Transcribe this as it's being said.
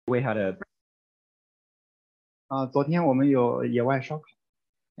We had a 昨天我们有野外烧烤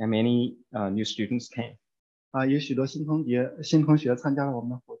and many new students came. 有许多新同学参加了我们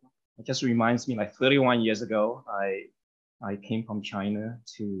的活动。 It just reminds me, like 31 years ago, I came from China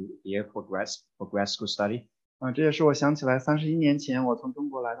to here for grad school study. 这也是我想起来31年前我从中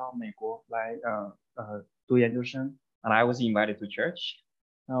国来到美国来读研究生。 And I was invited to church.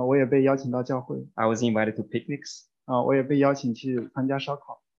 我也被邀请到教会。 I was invited to picnics. 我也被邀请去参加烧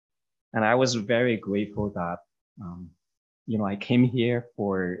烤。 And I was very grateful that, I came here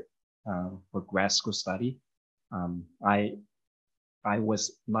for grad school study. I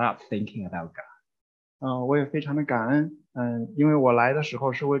was not thinking about God. 我也非常的感恩，因为我来的时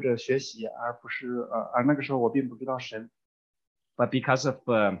候是为着学习，而不是而那个时候我并不知道神。 But because of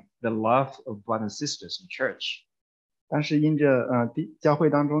the love of brothers and sisters in church, 但是因着教会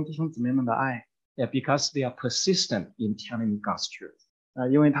当中弟兄姊妹们的爱， because they are persistent in telling me God's truth,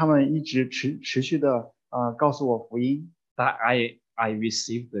 因为他们一直持续的告诉我福音， that I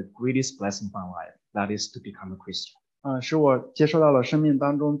received the greatest blessing of my life, that is to become a Christian. 使我接受到了生命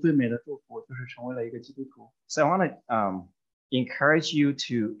当中最美的祝福，就是成为了一个基督徒。 So I want to encourage you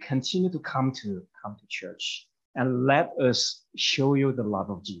to continue to come to church and let us show you the love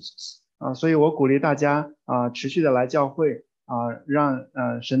of Jesus. 所以我鼓励大家持续的来教会让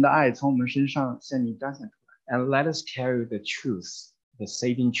神的爱从我们身上向你彰显出来， And let us carry the truth, the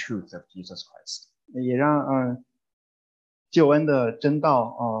saving truth of Jesus Christ. 也让救恩的真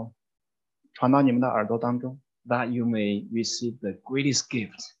道传到你们的耳朵当中。 That you may receive the greatest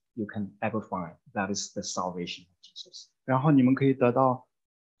gift you can ever find. That is the salvation of Jesus. 然后你们可以得到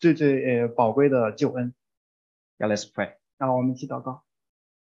最宝贵的救恩。 Yeah, let's pray. 让我们一起祷告。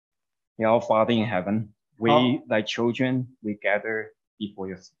 Our Father in heaven, we, thy children, we gather before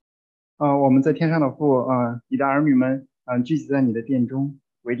your throne. 我们在天上的父，你的儿女们，聚集在你的殿中。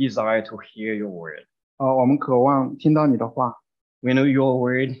 We desire to hear your word. 我们渴望听到你的话。 We know your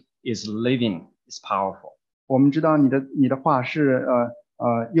word is living, is powerful. 我们知道你的话是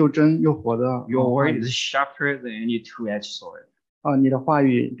又真又活的。 Your word is sharper than any two-edged sword. 你的话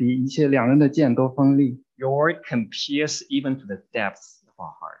语比一切两刃的剑都锋利。 Your word can pierce even to the depths of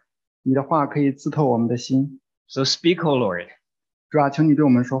our heart. 你的话可以刺透我们的心。 So speak, O Lord. 主啊，求你对我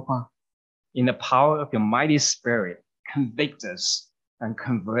们说话。 In the power of your mighty spirit, convict us and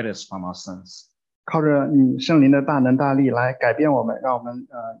convert us from our sins. 靠着你圣灵的大能大力来改变我们，让我们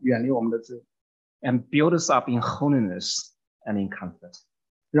远离我们的罪， And build us up in holiness and in comfort.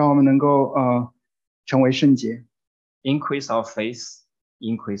 让我们能够成为圣洁。 Increase our faith,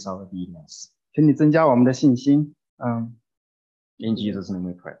 increase our obedience. 请你增加我们的信心。In Jesus'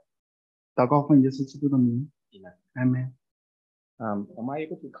 name we pray. 祷告奉耶稣基督的名。 Amen. Amen. Am I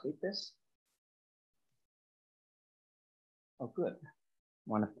able to click this? Oh, good.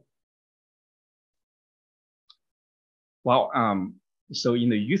 Wonderful. Well, so in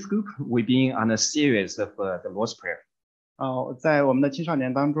the youth group, we've been on a series of the Lord's Prayer. 在我们的青少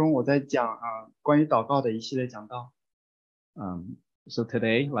年当中，我在讲关于祷告的一系列讲道。So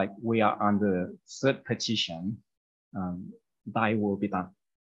today, like we are on the third petition, thy will be done.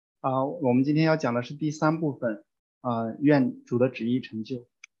 我们今天要讲的是第3部分，愿主的旨意成就。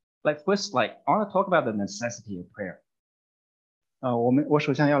Like first, like I want to talk about the necessity of prayer. 我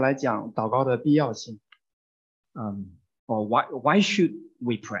首先要来讲祷告的必要性。Or why should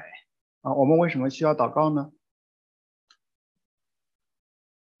we pray? 我们为什么需要祷告呢？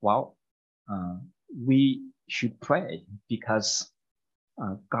 Well, we should pray because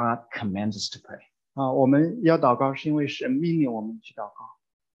God commands us to pray. 我们要祷告是因为神命令我们去祷告。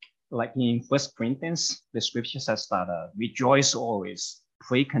 Like in 1 Corinthians, the scripture says that rejoice always,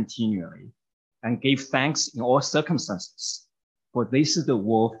 pray continually, and give thanks in all circumstances, for this is the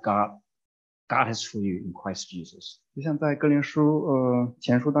will of God has for you in Christ Jesus. 就像在哥林书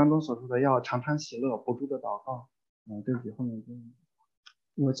前书当中所说的，要常常喜乐，不住的祷告。对不起，后面一个。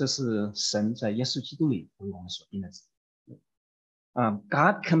因为这是神在耶稣基督里为我们所定的旨意。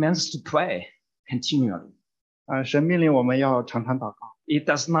God commands us to pray continually. 神命令我们要常常祷告。 It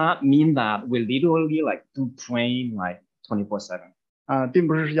does not mean that we literally like do praying like 24/7. 并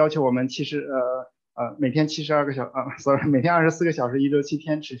不是要求我们每天72个小时每天24个小时，1周7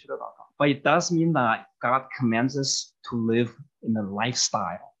天持续的祷告。 But it does mean that God commands us to live in a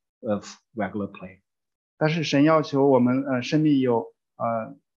lifestyle of regular prayer. 但是神要求我们生命有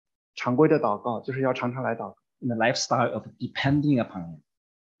常规的祷告，就是要常常来祷告。 In a lifestyle of depending upon Him.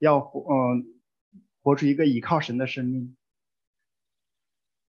 要活出一个倚靠神的生命。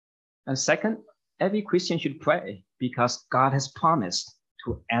 And second, every Christian should pray because God has promised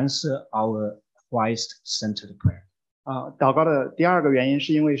to answer our Christ-centered prayer. 祷告的第二个原因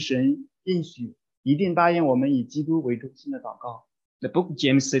是因为神应许一定答应我们以基督为中心的祷告。The book of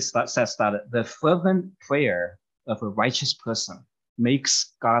James says that the fervent prayer of a righteous person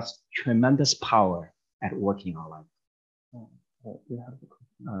makes God's tremendous power at work in our life.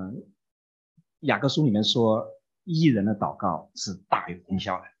 雅各书里面说，义人的祷告是大有功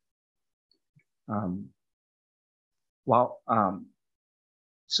效的。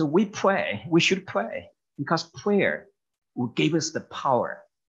So we should pray, because prayer will give us the power,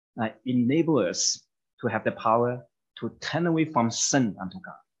 enable us to have the power to turn away from sin unto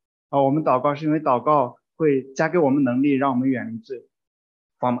God. 我们祷告是因为祷告会加给我们能力，让我们远离罪。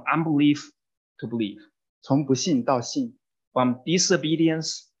From unbelief to belief. 从不信到信。From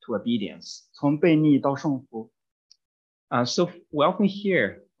disobedience to obedience. 从悖逆到顺服。So we often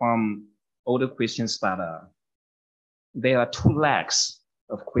hear from older Christians that there are two legs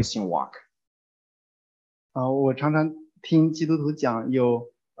of Christian walk. 我常常听基督徒讲，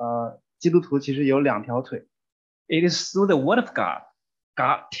基督徒其实有两条腿。It is through the word of God.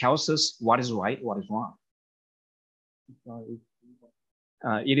 God tells us what is right, what is wrong.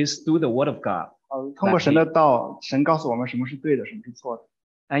 It is through the word of God. 通过神的道，神告诉我们什么是对的，什么是错的。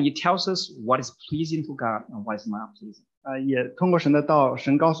And it tells us what is pleasing to God and what is not pleasing. 也通过神的道，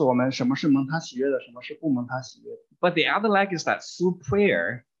神告诉我们什么是蒙他喜悦的，什么是不蒙他喜悦的。But the other leg is that through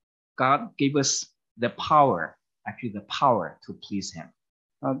prayer, God gave us the power, actually the power to please Him.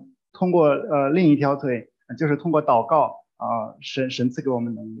 通过另一条腿，就是通过祷告神赐给我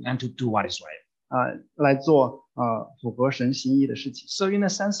们能力 and to do what is right. 来做符合神心意的事情。So in a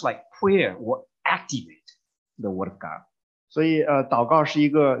sense, like prayer will activate the word of God. 所以祷告是一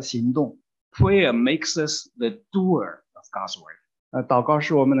个行动。Prayer makes us the doer of God's word. 祷告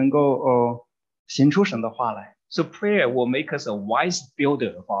是我们能够行出神的话来。So prayer will make us a wise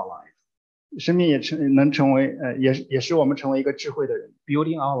builder of our life. 生命能成为也使我们成为一个智慧的人。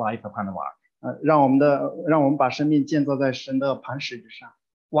Building our life upon the rock. 让我们把生命建造在神的磐石之上。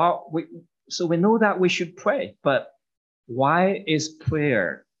So we know that we should pray, but why is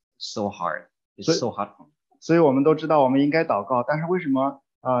prayer so hard? It's so hard for me. 所以我们都知道我们应该祷告，但是为什么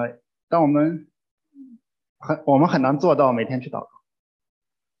当我们很难做到每天去祷告。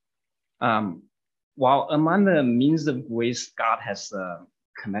While among the means of grace God has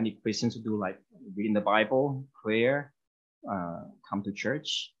commanded Christians to do, like reading the Bible, prayer, come to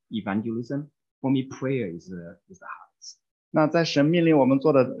church, evangelism, for me prayer is the hardest. 那在神命令我们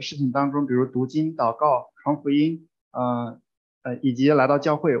做的事情当中，比如读经、祷告、传福音，以及来到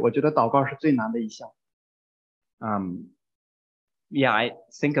教会，我觉得祷告是最难的一项。Yeah, I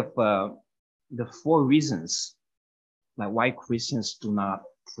think of the 4 reasons like why Christians do not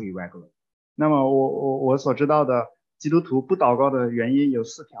pray regularly. 那么我所知道的基督徒不祷告的原因有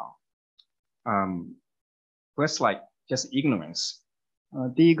4条。First, like just ignorance.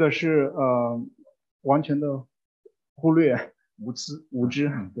 第一个是完全的忽略、无知。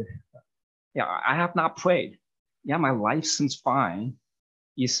对。Yeah, I have not prayed. Yeah, my life seems fine.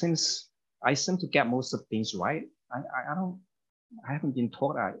 I seem to get most of things right. I haven't been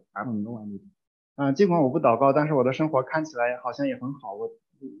taught. I don't know anything. 尽管我不祷告，但是我的生活看起来好像也很好，我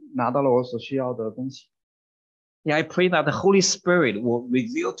拿到了我所需要的东西。Yeah, I pray that the Holy Spirit will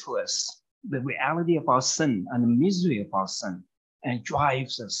reveal to us the reality of our sin and the misery of our sin, and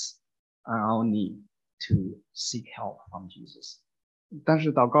drives us on our need to seek help from Jesus. 但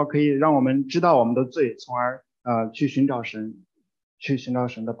是祷告可以让我们知道我们的罪，从而去寻找神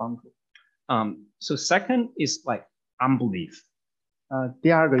的帮助。So second is like unbelief.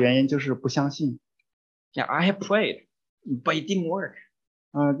 第二个原因就是不相信。Yeah, I have prayed, but it didn't work.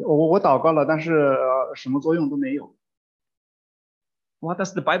 我祷告了，但是什么作用都没有。What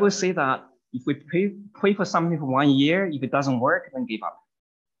does the Bible say that if we pray for something for 1 year, if it doesn't work, then give up?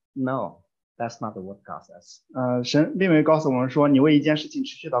 No, that's not the word God says. 神并没有告诉我们说，你为一件事情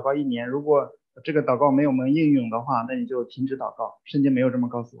持续祷告1年，如果这个祷告没有应用的话，那你就停止祷告。圣经没有这么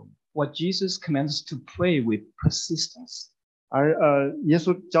告诉我们。What Jesus commands us to pray with persistence. 而耶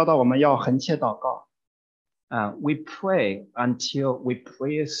稣教导我们要恒切祷告。We pray until we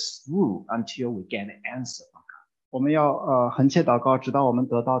pray through until we get an answer from God. 我们要恒切祷告，直到我们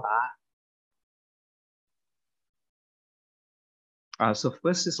得到答案。So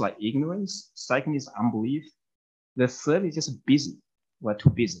first is like ignorance. Second is unbelief. The third is just busy. We're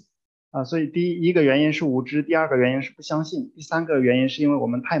too busy. 所以第一个原因是无知，第二个原因是不相信，第三个原因是因为我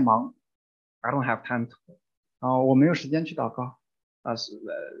们太忙。I don't have time to. 我没有时间去祷告。As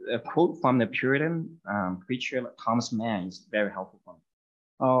a quote from the Puritan preacher Thomas Mann is very helpful for me.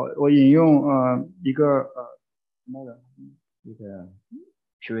 我引用一个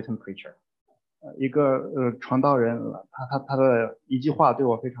Puritan preacher. 一个传道人，他的一句话对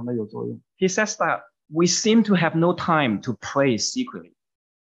我非常的有作用。He says that we seem to have no time to pray secretly,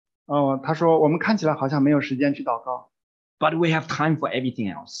 他说我们看起来好像没有时间去祷告， but we have time for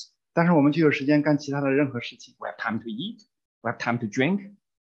everything else. 但是我们却有时间干其他的任何事情。 We have time to eat, we have time to drink,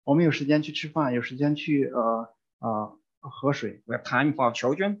 我们有时间去吃饭，有时间去喝水， we have time for our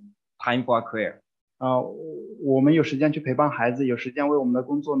children, time for our career. 我们有时间去陪伴孩子，有时间为我们的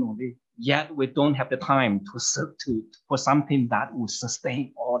工作努力。 Yet we don't have the time for something that will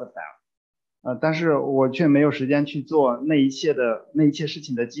sustain all of that. 但是我却没有时间去做那一切事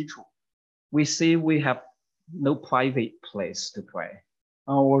情的基础。 We say we have no private place to pray.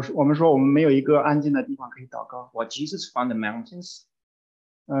 我们说我们没有一个安静的地方可以祷告。 Well, Jesus found the mountains,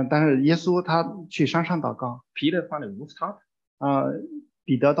 但是耶稣他去山上祷告， Peter found the rooftop,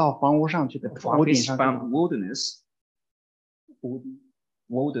 彼得到房屋上去的 the 屋顶 prophets 上去 found wilderness.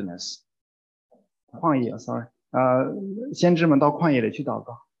 旷野 ，sorry，先知们到旷野里去祷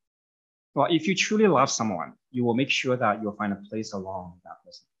告。 Well, if you truly love someone, you will make sure that you'll find a place alone with that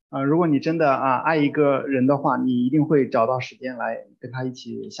person. 如果你真的爱一个人的话，你一定会找到时间来跟他一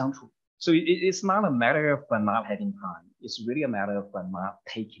起相处。 So it's not a matter of not having time. It's really a matter of not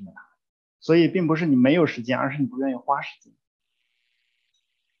taking the time. 所以并不是你没有时间，而是你不愿意花时间。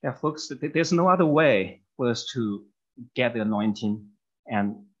 Yeah, folks, there's no other way for us to get the anointing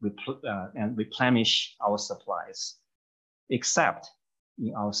and replenish our supplies except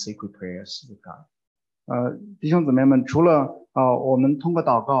in our secret prayers with God. 弟兄姊妹们，除了我们通过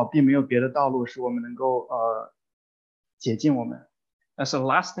祷告，并没有别的道路使我们能够洁净我们。 And so the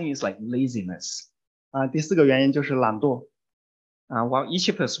last thing is like laziness. 第四个原因就是懒惰。 While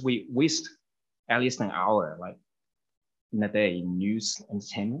each of us, we waste at least an hour, like in a day, in news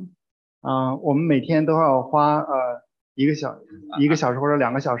entertainment. 我们每天都要花1个小时或者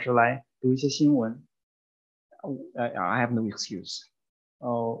2个小时来读一些新闻。 I have no excuse.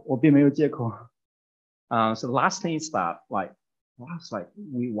 我并没有借口。 So the last thing is that, like we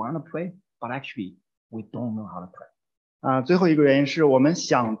want to pray, but actually we don't know how to pray. 最后一个原因是我们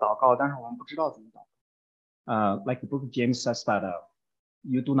想祷告，但是我们不知道怎么祷告。Like the book of James says that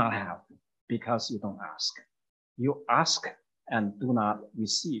you do not have because you don't ask. You ask and do not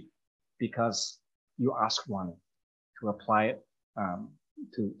receive because you ask wrong to apply it,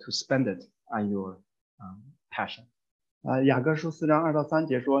 to spend it on your passion. 雅各书4章2到3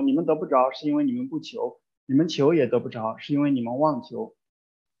节说：“你们得不着，是因为你们不求；你们求也得不着，是因为你们妄求，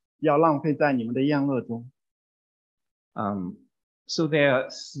要浪费在你们的宴乐中。” So there are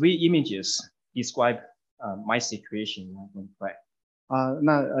 3 images describe my situation when I pray.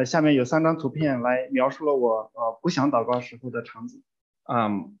 那下面有3张图片来描述了我不想祷告时候的场景。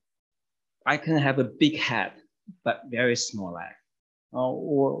I can have a big head, but very small leg.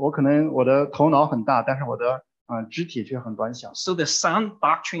 我可能我的头脑很大，但是我的肢体却很短小。 So the sound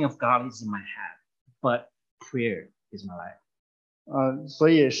doctrine of God is in my head, but prayer is my life. 所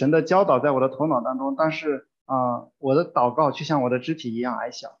以神的教导在我的头脑当中，但是我的祷告却像我的肢体一样矮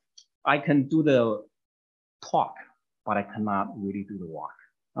小。 I can do the talk, but I cannot really do the walk.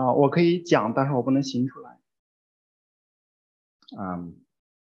 我可以讲，但是我不能行出来。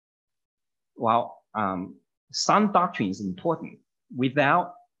Sound doctrine is important.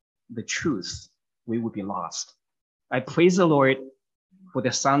 Without the truth, we would be lost. I praise the Lord for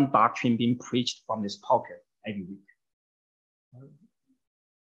the sound doctrine being preached from this pulpit every week.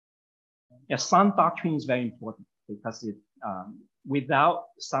 Yeah, sound doctrine is very important because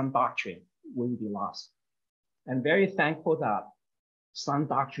without sound doctrine, we would be lost. I'm very thankful that sound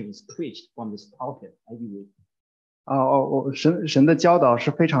doctrine is preached from this pulpit every week. 神的教导是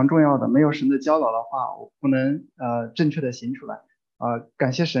非常重要的，没有神的教导的话，我不能正确的行出来。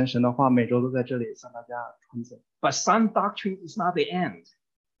感谢神，神的话每周都在这里向大家传讲。But sound doctrine is not the end.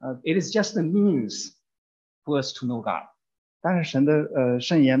 It is just the means for us to know God. 但是神的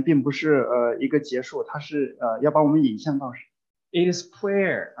圣言并不是一个结束，它是要把我们引向到神。It is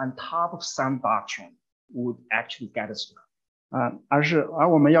prayer on top of sound doctrine would actually get us to God. 而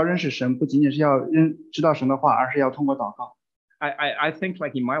我们要认识神，不仅仅是要知道神的话，而是要通过祷告。I think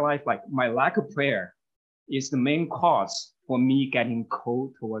like in my life, like my lack of prayer is the main cause for me getting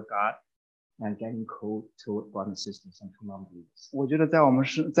cold toward God and getting cold toward brothers and sisters and to non-believers. 我觉得在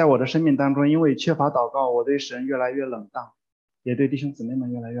我的生命当中，因为缺乏祷告，我对神越来越冷淡，也对弟兄姊妹们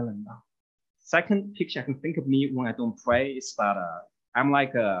越来越冷淡。Second picture I can think of me when I don't pray is that I'm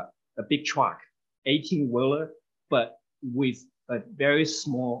like a big truck, 18-wheeler, but with a very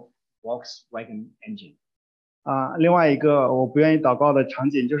small Volkswagen engine. 另外一个我不愿意祷告的场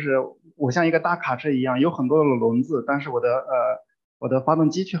景就是我像一个大卡车一样，有很多的轮子，但是我的发动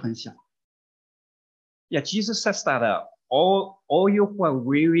机却很小。Yeah, Jesus says that all you who are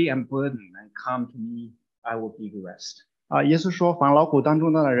weary and burdened and come to me, I will give you rest. 耶稣说，凡劳苦担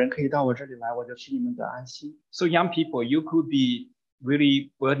重担的人可以到我这里来，我就使你们得安息。So young people, you could be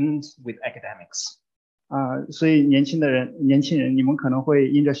really burdened with academics. 所以年轻人，你们可能会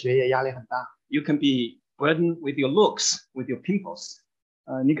因着学业压力很大。You can be burdened with your looks, with your pimples.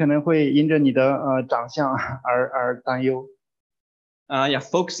 你可能会因着你的长相而担忧。Yeah,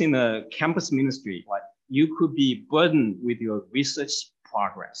 folks in the campus ministry, like you could be burdened with your research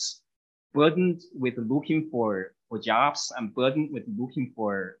progress, burdened with looking for jobs, and burdened with looking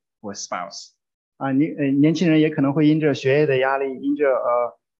for a spouse. 年轻人也可能会因着学业的压力，因着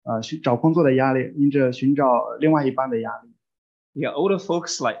找工作的压力，因着寻找另外一半的压力。Yeah, older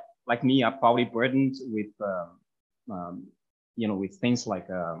folks like me are probably burdened with with things like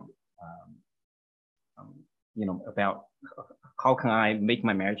about how can I make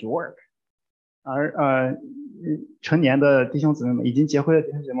my marriage work. 而成年的弟兄姊妹们，已经结婚的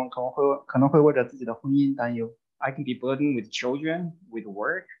弟兄姊妹们可能会为着自己的婚姻担忧。I can be burdened with children, with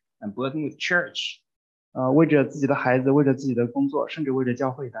work, and burdened with church. 为着自己的孩子，为着自己的工作，甚至为着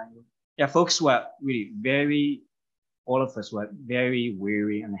教会担忧。Yeah, folks who are really all of us who are very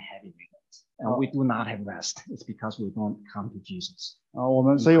weary and heavy with it, and we do not have rest. It's because we don't come to Jesus.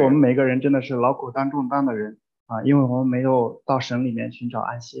 所以我们每个人真的是劳苦担重担的人因为我们没有到神里面寻找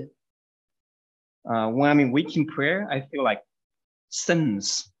安歇。When I'm weak in prayer, I feel like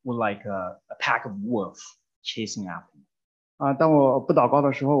sins were like a pack of wolves chasing after me. 当我不祷告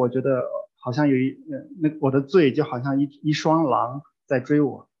的时候，我觉得好像我的罪就好像一双狼在追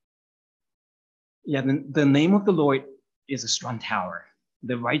我。Yeah, the name of the Lord is a strong tower.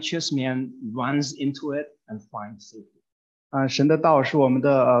 The righteous man runs into it and finds safety. 神的道是我们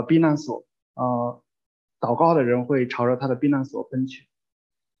的避难所。祷告的人会朝着他的避难所奔去。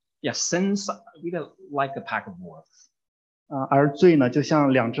Yeah, sins really like a pack of wolves. 而罪呢，就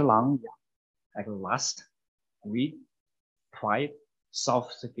像两只狼一样。Like lust, greed, pride,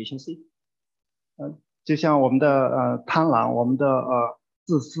 self-sufficiency. 就像我们的贪婪，我们的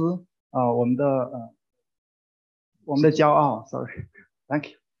自私，我们的骄傲 ，sorry,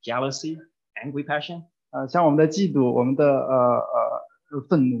 thank you. Jealousy, angry passion. 像我们的嫉妒，我们的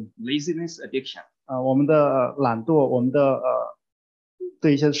愤怒 ，laziness, addiction. 我们的懒惰，我们的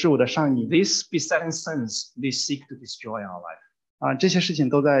对一些事物的上瘾。These besetting sins, they seek to destroy our life. 这些事情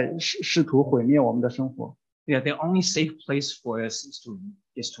都在试图毁灭我们的生活。Yeah, the only safe place for us is to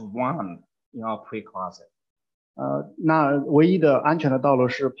run in our prayer closet. 那唯一的安全的道路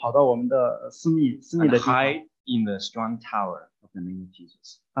是跑到我们的私密的地方。Hide in the strong tower of the name of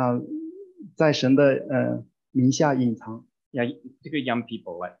Jesus. 在神的名下隐藏。Yeah, particularly young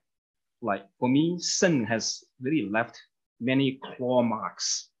people, like for me, sin has really left many claw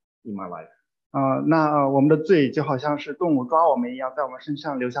marks in my life. 那我们的罪就好像是动物抓我们一样，在我们身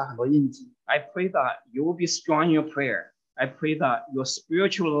上留下很多印记。I pray that you will be strong in your prayer. I pray that your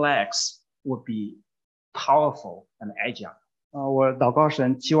spiritual legs will be powerful and agile. 我祷告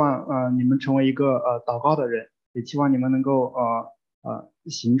神，期望你们成为一个祷告的人，也期望你们能够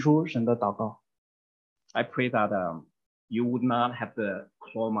行出神的祷告。I pray that you would not have the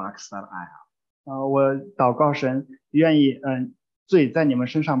claw marks that I have. 我祷告神，愿意罪在你们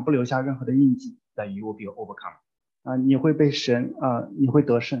身上不留下任何的印记。That you will be overcome. 你会被神你会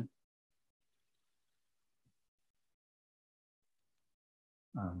得胜。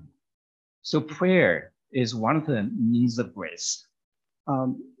So prayer is one of the means of grace.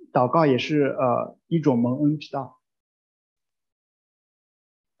 祷告也是一种蒙恩之道。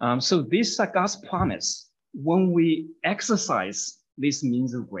So these are God's promise when we exercise these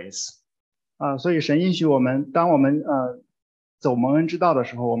means of grace. 所以神应许我们，当我们走蒙恩之道的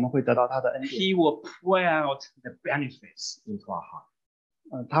时候，我们会得到他的恩典。He will pour out the benefits into our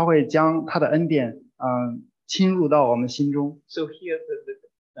heart. 他会将他的恩典侵入到我们心中。So here the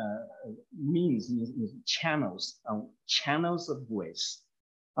means channels, channels of grace.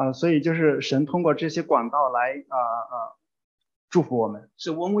 所以就是神通过这些管道来祝福我们。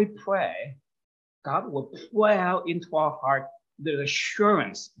So when we pray, God will pour out into our heart the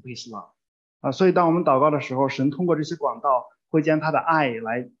assurance of His love. 所以当我们祷告的时候，神通过这些管道会将他的爱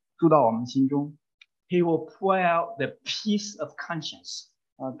来注到我们心中。He will pour out the peace of conscience.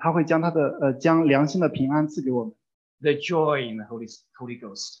 他会将将良心的平安赐给我们。The joy in the Holy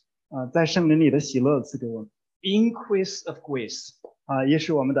Ghost. 在圣灵里的喜乐赐给我们。Increase of grace. 也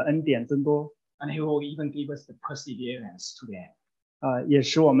使我们的恩典增多。And He will even give us the perseverance to the end. 也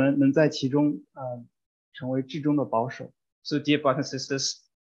使我们能在其中成为至终的保守。So, dear brothers and sisters,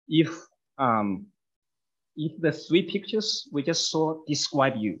 if the three pictures we just saw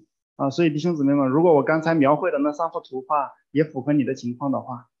describe you, 所以弟兄姊妹们，如果我刚才描绘的那3幅图画也符合你的情况的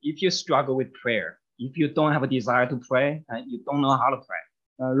话， if you struggle with prayer, if you don't have a desire to pray and you don't know how to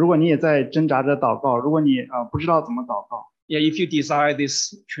pray, 如果你也在挣扎着祷告，如果你不知道怎么祷告， yeah, if you desire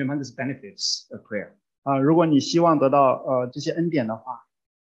these tremendous benefits of prayer, 如果你希望得到这些恩典的话，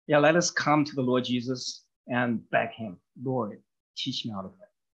 yeah, let us come to the Lord Jesus and beg him, Lord, teach me how to pray.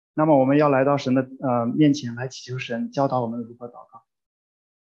 那么我们要来到神的面前来祈求神教导我们如何祷告。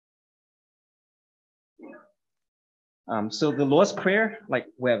So the Lord's Prayer,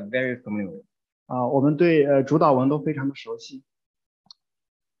 like we're very familiar with. 我们对主祷文都非常的熟悉。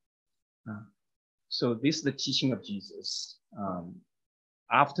So this is the teaching of Jesus.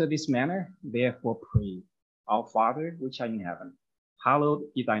 After this manner, therefore pray, Our Father which art in heaven,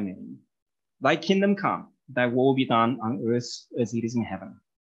 hallowed be thy name. Thy kingdom come, thy will be done on earth as it is in heaven.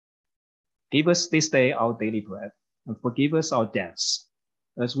 Give us this day our daily bread, and forgive us our debts,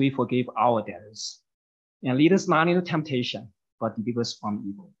 as we forgive our debtors. And lead us not into temptation, but deliver us from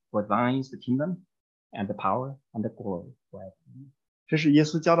evil. For thine is the kingdom, and the power, and the glory forever. 这是耶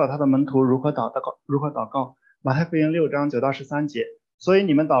稣教导他的门徒如何祷告。马太福音6章9到13节。所以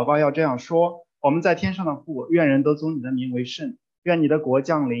你们祷告要这样说：我们在天上的父，愿人都尊你的名为圣，愿你的国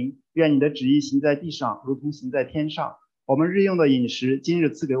降临，愿你的旨意行在地上，如同行在天上。我们日用的饮食，今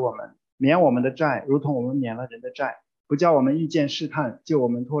日赐给我们，免我们的债，如同我们免了人的债，不叫我们遇见试探，救我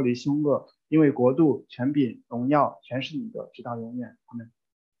们脱离凶恶。因为国度、权柄、荣耀，全是你的，直到永远。阿们。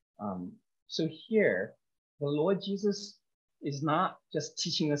So here, the Lord Jesus is not just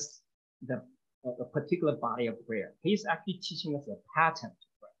teaching us a particular body of prayer. He's actually teaching us a pattern to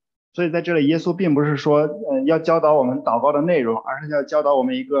pray. 所以在这里，耶稣并不是说要教导我们祷告的内容，而是要教导我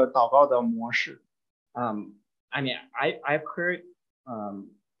们一个祷告的模式。I mean, I've heard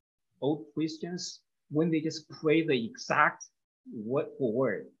old Christians when they just pray the exact word for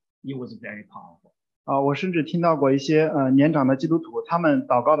word, it was very powerful. 我甚至听到过一些年长的基督徒，他们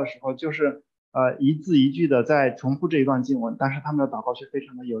祷告的时候就是一字一句的在重复这一段经文，但是他们的祷告却非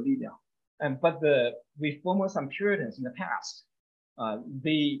常的有力量。But the Reformers and Puritans in the past,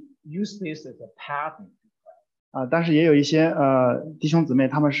 they use this as a pattern. 但是也有一些弟兄姊妹，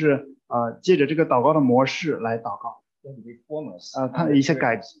他们是借着这个祷告的模式来祷告。Reformers. 他一些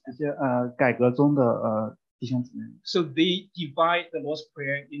改革宗的弟兄姊妹。So they divide the Lord's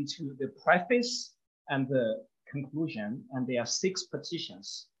Prayer into the preface and the conclusion, and there are 6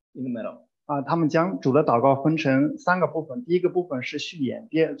 petitions in the middle. 他们将主的祷告分成3个部分，第一个部分是序言，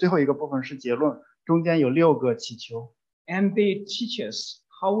最后一个部分是结论，中间有6个祈求。And they teach us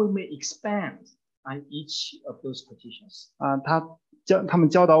how we may expand on each of those petitions. 他们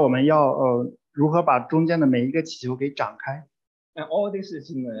教导我们要如何把中间的每一个祈求给展开。And all this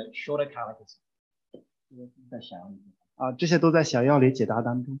is in the shorter catechism. 这些都在小要理解答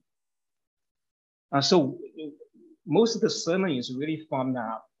当中。So most of the sermon is really from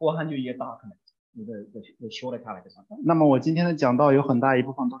that 400-year document, the shorter catechism. 那么我今天的讲道有很大一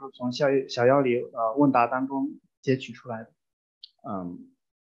部分都是从小要理问答当中截取出来的。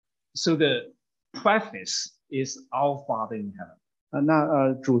So the preface is Our Father in heaven.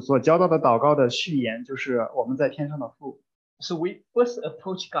 那主所教导的祷告的序言就是我们在天上的父。So we first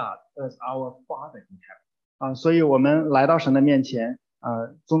approach God as our Father in heaven. 所以我们来到神的面前，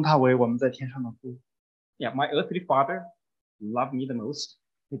尊他为我们在天上的父。Yeah, my earthly father loved me the most.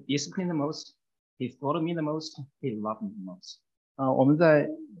 He disciplined the most. He taught me the most. He loved me the most. 我们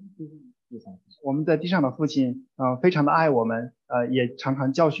在地上的父亲，非常的爱我们，也常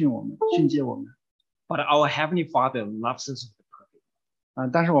常教训我们，训诫我们。But our heavenly Father loves us with perfect.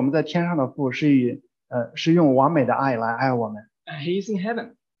 但是我们在天上的父是用完美的爱来爱我们。He is in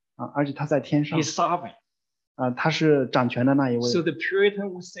heaven. 而且他在天上。He's sovereign. 他是掌权的那一位。So the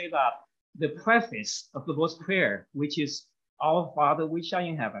Puritan would say that the preface of the Lord's Prayer, which is Our Father which art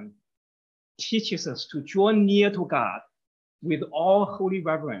in heaven, teaches us to draw near to God with all holy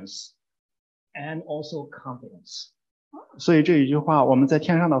reverence and also confidence. 所以这一句话，我们在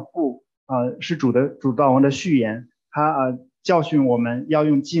天上的父，是主祷文的序言，他教训我们要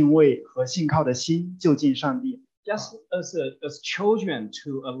用敬畏和信靠的心就近上帝。Just as children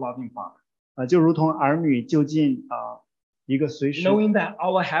to a loving Father. 就如同儿女就近一个随时。Knowing that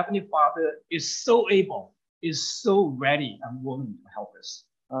our heavenly Father is so able, is so ready and willing to help us.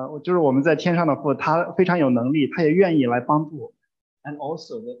 就是我们在天上的父，他非常有能力，他也愿意来帮助我。And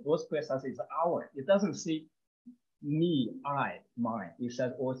also, the Lord's Prayer says it's our. It doesn't say me, I, mine. It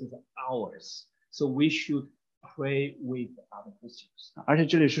says also it's ours. So we should pray with other Christians. 而且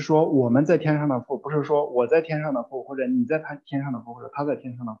这里是说我们在天上的父，不是说我在天上的父，或者你在天上的父，或者他在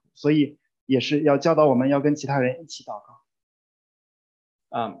天上的父。所以也是要教导我们要跟其他人一起祷告。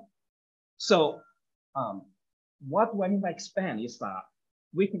So, what do I mean by expand is that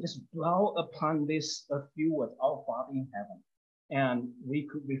we can just dwell upon this a few words, our Father in heaven, and we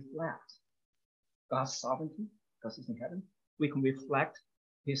could reflect God's sovereignty, because He's in heaven. We can reflect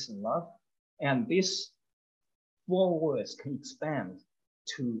His love, and these 4 words can expand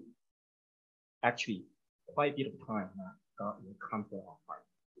to actually quite a bit of time that God will come to our heart.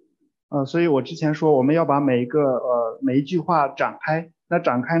 所以我之前说我们要把每一句话展开，那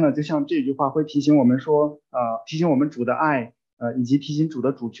展开呢，就像这句话会提醒我们说，提醒我们主的爱，以及提醒主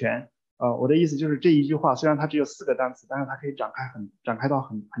的主权。我的意思就是这一句话虽然它只有4个单词，但是它可以展开到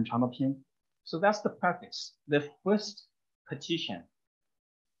很长的篇。So that's the preface. The first petition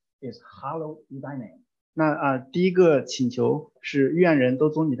is hallowed be thy name. 那第一个请求是愿人都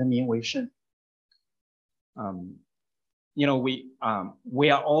尊你的名为圣。You know, we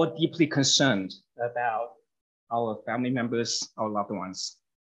are all deeply concerned about our family members, our loved ones.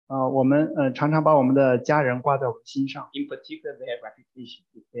 我们常常把我们的家人挂在我们心上。In particular, their reputation,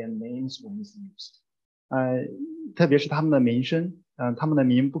 if their names were misused. 特别是他们的名声，他们的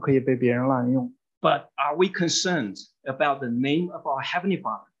名不可以被别人滥用。But are we concerned about the name of our Heavenly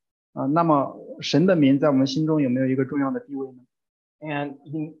Father? 那么神的名在我们心中有没有一个重要的地位呢？ And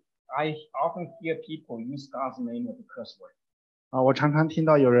I often hear people use God's name as a curse word. 我常常听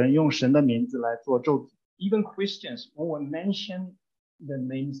到有人用神的名字来做咒诅。Even Christians, when we mention the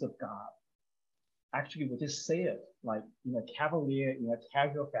names of God, actually we just say it like in a cavalier, in a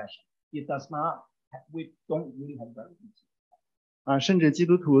casual fashion. It does not. We don't really have relevance. 甚至基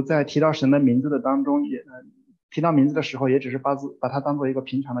督徒在提到神的名字的当中，提到名字的时候，也只是把它当做一个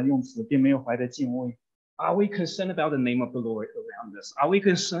平常的用词，并没有怀着敬畏。Are we concerned about the name of the Lord around us? Are we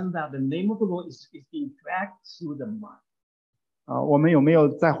concerned that the name of the Lord is being dragged through the mud? 我们有没有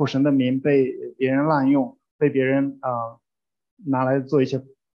在乎神的名被别人滥用，被别人拿来做一些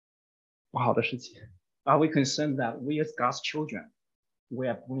不好的事情？ Are we concerned that we as God's children, we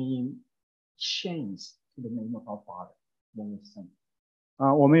are bringing chains to the name of our Father when we sin?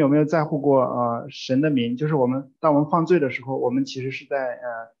 我们有没有在乎过神的名？就是当我们犯罪的时候，我们其实是在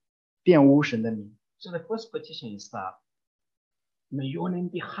玷污神的名。So the first petition is that may your name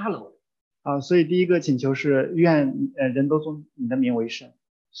be hallowed. 所以第一个请求是愿人都尊你的名为圣。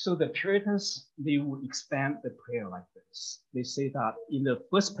So the Puritans, they would expand the prayer like this. They say that in the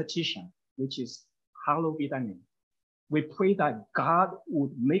first petition, which is hallowed be thy name, we pray that God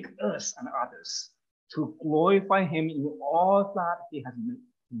would make us and others to glorify him in all that he has made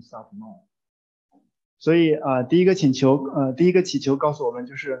himself known. 所以第一个祈求告诉我们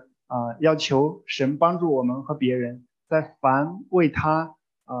就是要求神帮助我们和别人在凡为他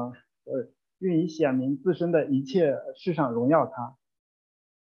愿意显明自身的一切事上荣耀他。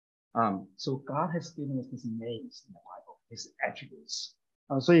So God has given us his names in the Bible, his attributes.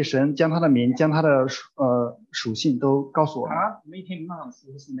 所以神将他的名，将他的属性都告诉我们。God made him known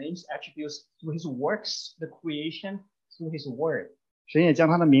through his names, attributes, through his works, the creation, through his word. 神也将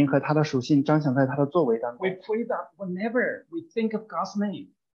他的名和他的属性彰显在他的作为当中。 We pray that whenever we think of God's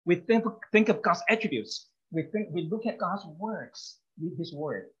name, we think of God's attributes, we look at God's works, read his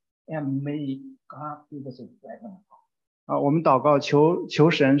word, and may God give us a reverent heart. 我们祷告求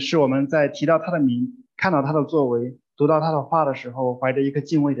神使我们在提到他的名，看到他的作为，读到他的话的时候，怀着一颗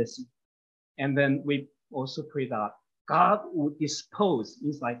敬畏的心。 And then we also pray that God would dispose,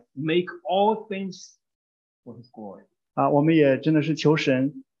 means like make all things for his glory. 我们也真的是求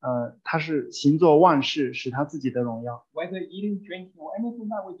神，他是行作万事，使他自己的荣耀。 Whether eating, drinking, or anything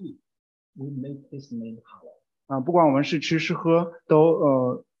that we do, we make his name hallowed. 不管我们是吃是喝，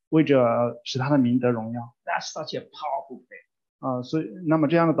都为着使他的名得荣耀。 That's such a powerful prayer. 所以那么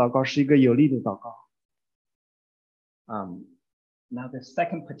这样的祷告是一个有力的祷告。Now the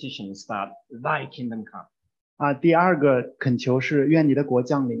second petition is that thy kingdom come. 第二个恳求是愿你的国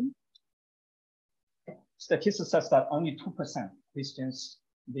降临。 Statistics says that only 2% Christians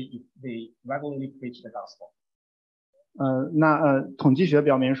they regularly preach the gospel. 统计学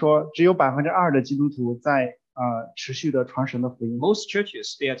表明说，只有2%的基督徒在持续的传神的福音。 Most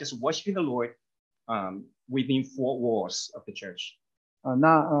churches they are just worshiping the Lord within 4 walls of the church.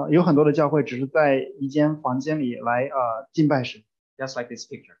 有很多的教会只是在一间房间里来敬拜神。 Just like this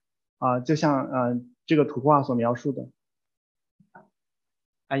picture. 就像这个图画所描述的。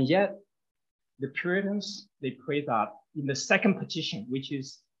 And yet, the Puritans they pray that in the second petition, which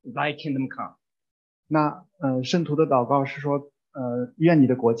is thy kingdom come. 圣徒的祷告是说，愿你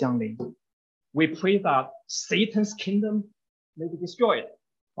的国降临。 We pray that Satan's kingdom may be destroyed.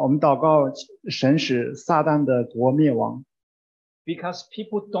 我们祷告神使撒旦的国灭亡。 Because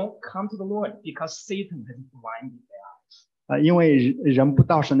people don't come to the Lord because Satan has blinded their eyes. 因为人不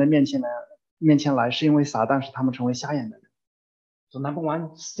到神的面前来，面前来，是因为撒旦使他们成为瞎眼的人。So number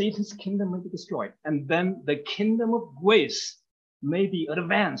one, Satan's kingdom may be destroyed, and then the kingdom of grace may be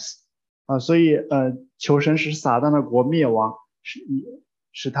advanced. 所以求神使撒旦的国灭亡，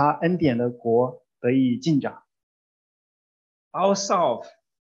使他恩典的国得以进展。Ourselves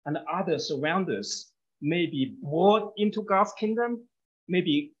and others around us may be brought into God's kingdom, may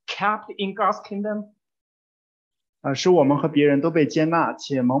be kept in God's kingdom. 使我们和别人都被接纳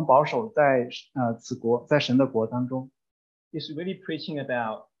且蒙保守在此国，在神的国当中。It's really preaching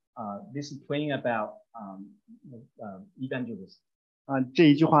about this is praying about evangelism. 这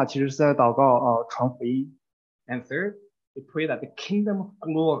一句话其实是在祷告传福音。And third, we pray that the kingdom of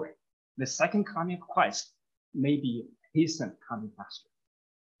glory, the second coming of Christ, may be hastened coming faster.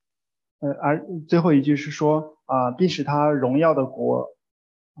 而最后一句是说并使他荣耀的国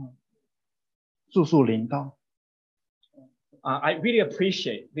速速临到。I really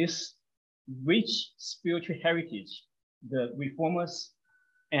appreciate this rich spiritual heritage the Reformers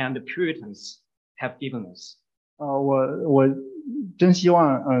and the Puritans have given us. 我真希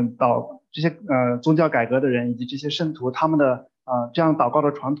望这些宗教改革的人以及这些圣徒他们的这样祷告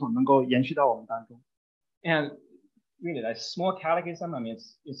的传统能够延续到我们当中。And really, that small catechism, I mean,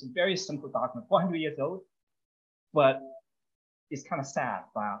 it's a very simple document, 400 years old, but it's kind of sad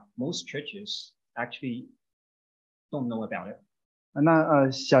that most churches actually don't know about it. 那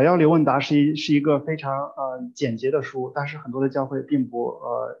小要理问答是一个非常简洁的书，但是很多的教会并不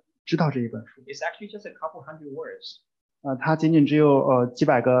知道这一本书。It's actually just a couple hundred words. 它仅仅只有几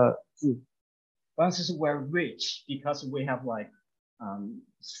百个字。But this is we're rich because we have like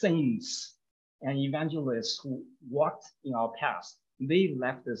saints and evangelists who walked in our past. They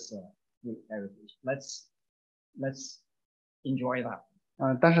left us with heritage. Let's enjoy that.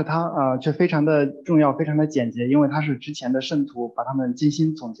 但是它却非常的重要，非常的简洁，因为它是之前的圣徒把他们精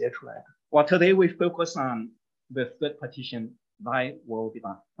心总结出来的。Well, today we focus on the third petition, Thy will be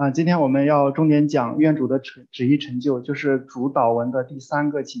done. 今天我们要重点讲愿主的旨意成就，就是主祷文的第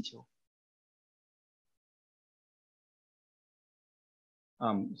3个祈求。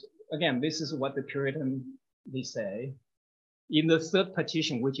Again, this is what the Puritan they say. In the third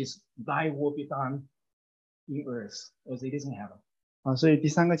petition, which is Thy will be done in earth as it is in heaven. 所以第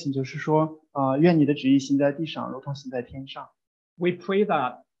3个请求是说愿你的旨意行在地上，如同行在天上。We pray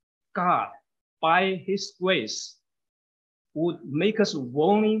that God, by His grace, would make us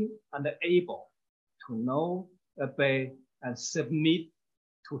willing and able to know, obey, and submit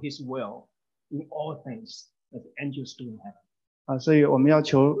to His will in all things as angels do in heaven. 所以我们要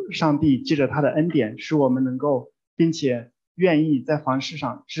求上帝借着他的恩典，使我们能够并且愿意在凡事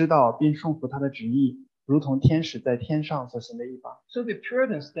上知道并顺服他的旨意，如同天使在天上所行的一般。So the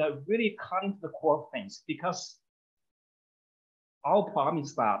Puritans, they're really cutting to the core of things because our problem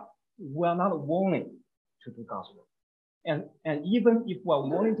is that we're not willing to do God's will. And even if we're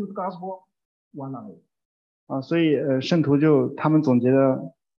willing to do God's will, we're not able. 所以圣徒他们总结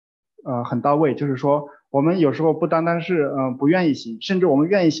的很到位，就是说我们有时候不单单是不愿意行，甚至我们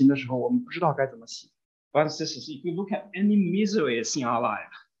愿意行的时候，我们不知道该怎么行。Brothers and sisters, if you look at any miseries in our life,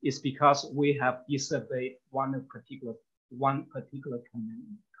 it's because we have disobeyed one particular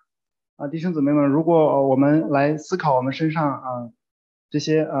commandment. 弟兄姊妹们，如果我们来思考我们身上这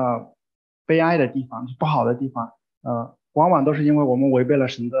些悲哀的地方、不好的地方，往往都是因为我们违背了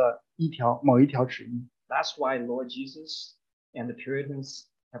神的某一条旨意。That's why Lord Jesus and the Puritans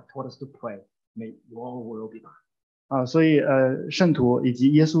have taught us to pray, may your will be done. 所以圣徒以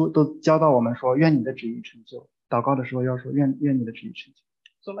及耶稣都教导我们说，愿你的旨意成就。祷告的时候要说愿你的旨意成就。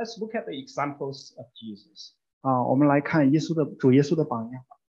So let's look at the examples of Jesus. 我们来看主耶稣的榜样。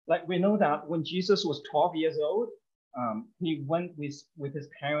Like we know that when Jesus was 12 years old, he went with his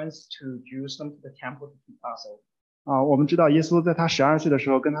parents to Jerusalem to the temple to keep Passover. 我们知道耶稣在他12岁的时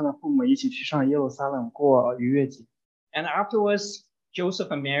候，跟他的父母一起去上耶路撒冷过逾越节。And afterwards, Joseph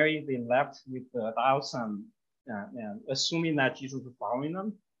and Mary they left with the doubts and assuming that Jesus was following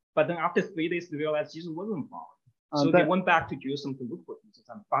them. But then after 3 days, they realized Jesus wasn't following. So they went back to Jerusalem to look for Jesus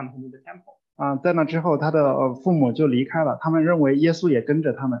and found him in the temple. 在那之后，他的父母就离开了，他们认为耶稣也跟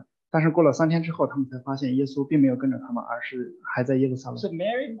着他们。但是过了3天之后，他们才发现耶稣并没有跟着他们，而是还在耶路撒冷。So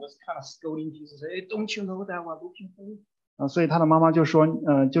Mary was kind of scolding Jesus, "Hey, don't you know that we're looking for you?" 所以他的妈妈就说，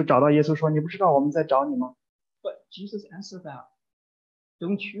就找到耶稣说，你不知道我们在找你吗？ But Jesus answered that,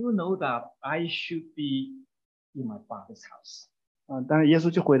 "Don't you know that I should be in my Father's house?" 但是耶稣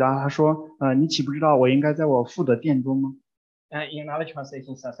就回答他说，你岂不知道我应该在我父的殿中吗？ And in another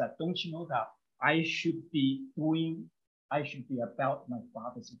translation says that, "Don't you know that I should be about my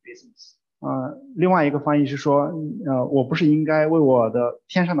Father's business?" 另外一个翻译是说，我不是应该为我的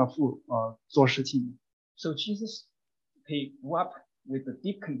天上的父做事情。So Jesus, he grew up with the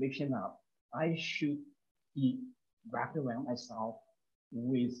deep conviction of I should be wrapped around myself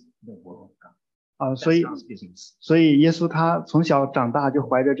with the word of God. 所以 That's God's business. 所以耶稣他从小长大就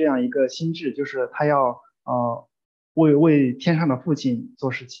怀着这样一个心智，就是他要为天上的父亲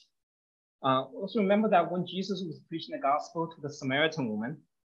做事情。Also remember that when Jesus was preaching the gospel to the Samaritan woman,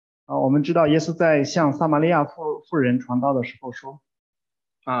 我们知道耶稣在向撒玛利亚妇人传道的时候说，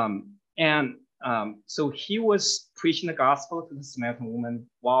 so he was preaching the gospel to the Samaritan woman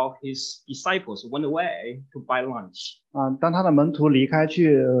while his disciples went away to buy lunch. 当他的门徒离开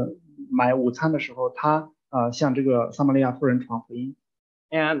去买午餐的时候，他向这个撒玛利亚妇人传福音。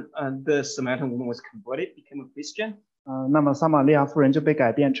And the Samaritan woman was converted, became a Christian. 那么撒玛利亚妇人就被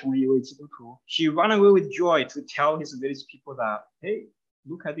改变成为一位基督徒。 She ran away with joy to tell his village people that, hey,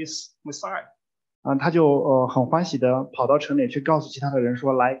 look at this Messiah. 他就很欢喜的跑到城里去告诉其他的人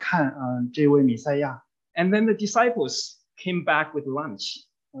说，来看这位弥赛亚。 And then the disciples came back with lunch.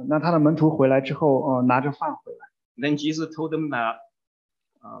 那他的门徒回来之后，拿着饭回来。 Then Jesus told them that,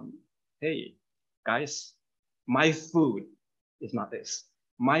 hey, guys, my food is not this.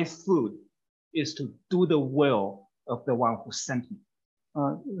 My food is to do the will of the one who sent me.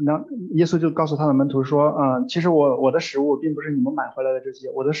 那耶稣就告诉他的门徒说，其实我的食物并不是你们买回来的这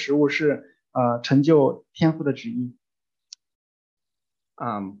些，我的食物是成就天父的旨意。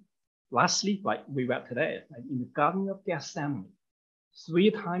Lastly, like we read today, like in the Garden of Gethsemane,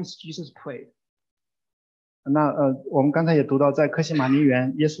 3 times Jesus prayed. 那我们刚才也读到，在客西马尼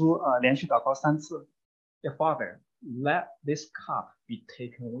园，耶稣连续祷告3次。 Dear Father, let this cup be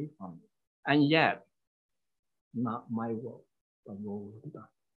taken away from me, and yet not my will, but your will be done.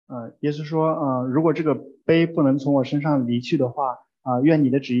 耶稣说，如果这个杯不能从我身上离去的话，愿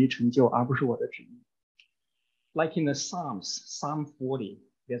你的旨意成就，而不是我的旨意。 Like in the Psalms, Psalm 40,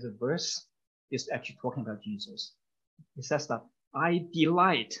 there's a verse is actually talking about Jesus. It says that I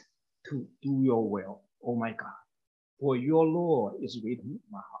delight to do your will, oh my God, for your law is written in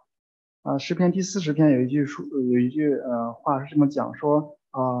my heart. 诗篇第40篇有一句话是这么讲说，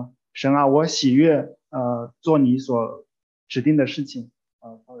神啊，我喜悦做你所指定的事情。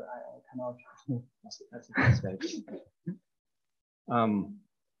Sorry, I cannot. That's very good.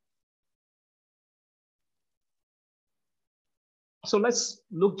 So let's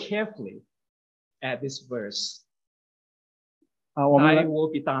look carefully at this verse. 我们 Thy will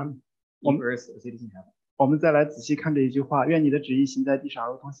be done on earth as it is in heaven. 我们再来仔细看这一句话，愿你的旨意行在地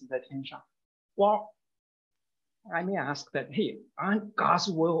上，如同行在天上。 Well, I may ask that, hey, aren't God's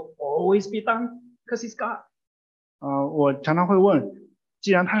will always be done? Because he's God. 我常常会问，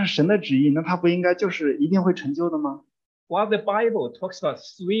既然它是神的旨意，那它不应该就是一定会成就的吗？ While the Bible talks about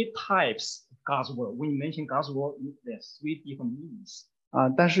 3 types of God's will, when you mention God's will, there's 3 different meanings.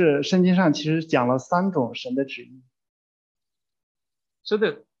 但是圣经上其实讲了3种神的旨意。 So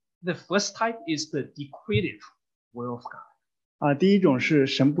the first type is the decretive will of God. 第一种是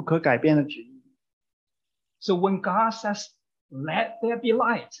神不可改变的旨意。 So when God says, let there be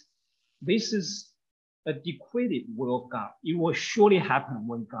light, this is a decretive will of God. It will surely happen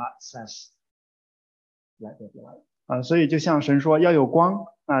when God says, let there be light. 所以就像神说要有光，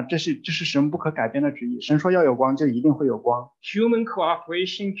这是神不可改变的旨意。神说要有光，就一定会有光。 Human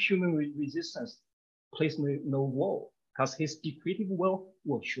cooperation, human resistance plays no role because his decretive will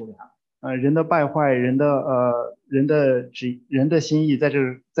surely happen. 人的败坏，人的心意，在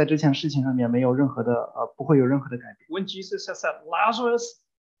这项事情上面没有任何的不会有任何的改变。 When Jesus says that Lazarus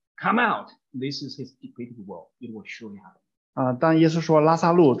come out, this is his decretive will. It will surely happen. 当耶稣说拉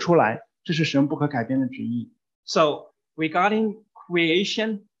撒路出来，这是神不可改变的旨意。 So regarding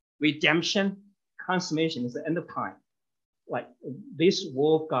creation, redemption, consummation is the end of time. Like this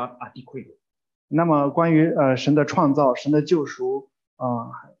will of God are decretive. 那么关于神的创造、神的救赎，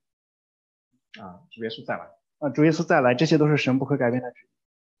主耶稣再来。主耶稣再来，这些都是神不可改变的旨意。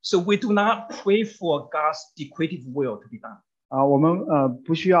 So we do not pray for God's decretive will to be done. 我们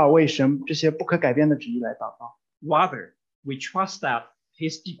不需要为神这些不可改变的旨意来祷告。 Rather, we trust that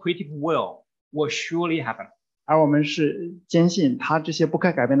his decretive will surely happen. 而我们是坚信他这些不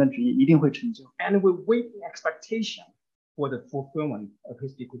可改变的旨意一定会成就。 And we wait in expectation for the fulfillment of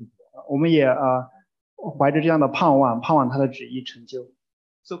his decretive will. 我们也怀着这样的盼望他的旨意成就。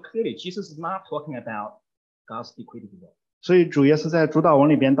 So clearly, Jesus is not talking about God's decretive will. 所以主耶稣在主祷文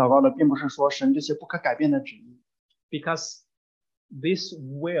里边祷告的，并不是说神这些不可改变的旨意。 Because this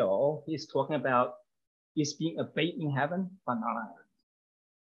will he's talking about is being obeyed in heaven, but not on earth.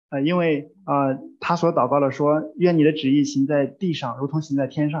 因为他所祷告的说，愿你的旨意行在地上，如同行在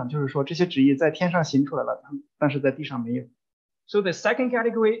天上，就是说这些旨意在天上行出来了，但是在地上没有。So the second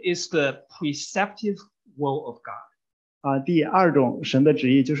category is the preceptive will of God. 第二种神的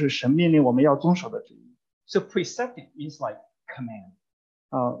旨意就是神命令我们要遵守的旨意。So preceptive means like command.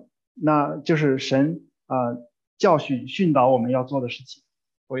 那就是神教训训导我们要做的事情。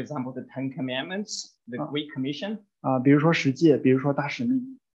For example, the Ten Commandments, the Great Commission. 比如说十诫，比如说大使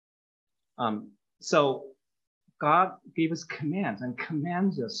命。So God gave us commands and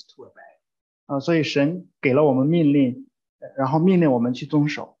commands us to obey. 所以神给了我们命令，然后命令我们去遵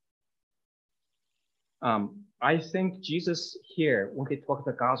守。I think Jesus here, when he talks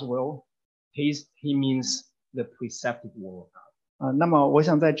about God's will, he means the preceptive will of God. 那么我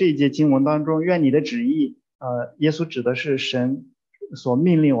想在这一节经文当中，愿你的旨意，耶稣指的是神所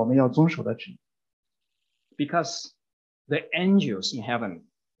命令我们要遵守的旨意。Because the angels in heaven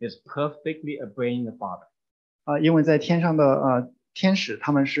is perfectly obeying the Father. 因为在天上的天使，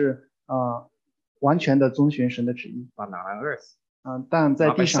他们是完全的遵循神的旨意。But not on earth. 但在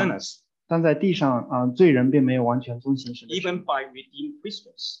地上 Not by sinners. 但在地上罪人并没有完全遵行神的旨意。 Even by redeemed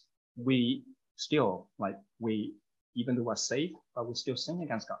Christians, we still even though we're saved, but we still sin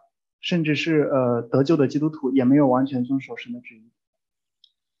against God. 甚至是得救的基督徒也没有完全遵守神的旨意。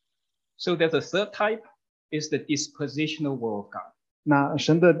So there's a third type, is the dispositional will of God. 那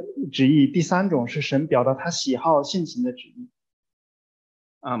神的旨意第三种是神表达他喜好性情的旨意。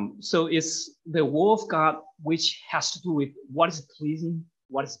So it's the will of God which has to do with what is pleasing,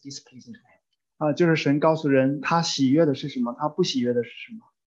 what is displeasing to him. 就是神告诉人他喜悦的是什么，他不喜悦的是什么。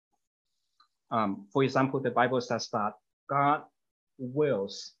For example, the Bible says that God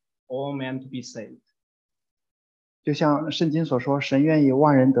wills all men to be saved. 就像圣经所说，神愿意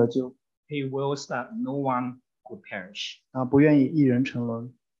万人得救。 He wills that no one would perish. 不愿意一人沉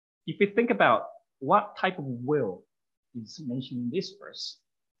沦。 If we think about what type of will is mentioned in this verse,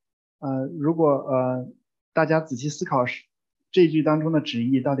 如果大家仔细思考这句当中的旨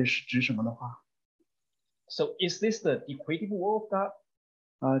意到底是指什么的话， so is this the decretive will of God?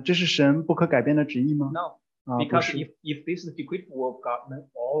 这是神不可改变的旨意吗？ No, 不 because 是。 if this is the decretive will of God, then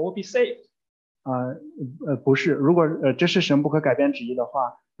all will be saved. 不是。如果这是神不可改变旨意的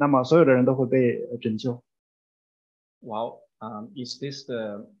话，那么所有的人都会被拯救。Well, is this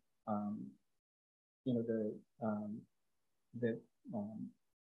the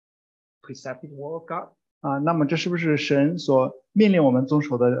preceptive will of God? 那么这是不是神所命令我们遵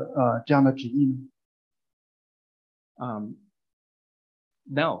守的这样的旨意呢？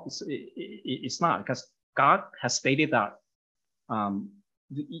 No, it's not, because God has stated that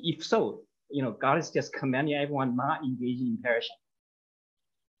if so, God is just commanding everyone not engaging in perishing.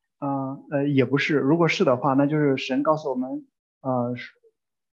 也不是。如果是的话，那就是神告诉我们，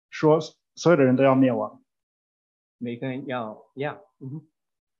说所有的人都要灭亡。每个人要 yeah.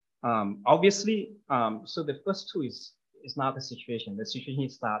 Obviously, so the first two is not the situation. The situation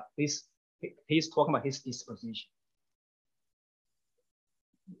is that he's talking about his disposition.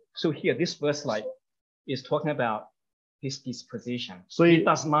 So here, this verse is talking about his disposition. So he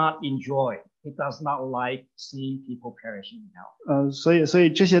does not enjoy. He does not like seeing people perishing in hell. 所以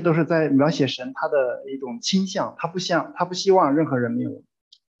这些都是在描写神他的一种倾向，他不希望任何人灭亡。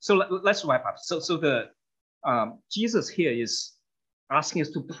So let's wrap up. So the Jesus here is asking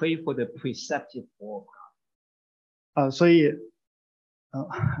us to pray for the preceptive will of God. 所以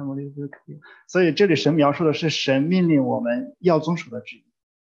这里神描述的是神命令我们要遵守的旨意。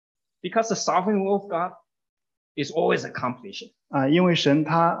Because the sovereign will of God is always accomplished. 因为神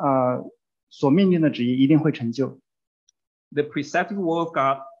他所命令的旨意一定会成就。The preceptive will of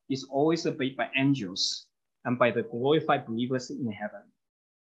God is always obeyed by angels and by the glorified believers in heaven.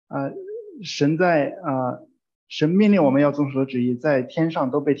 神命令我们要遵守的旨意，在天上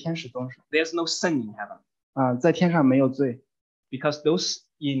都被天使遵守。 There's no sin in heaven. 在天上没有罪。 Because those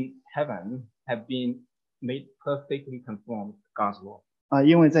in heaven have been made perfectly conformed to God's law.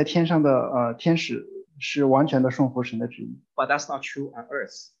 因为在天上的天使是完全的顺服神的旨意。 But that's not true on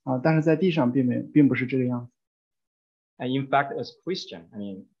earth. 但是在地上并不是这个样子。 And in fact, as Christian,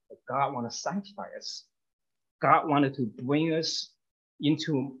 God wanted to sanctify us. God wanted to bring us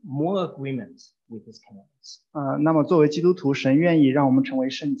into more agreement with His commandments. 那么作为基督徒，神愿意让我们成为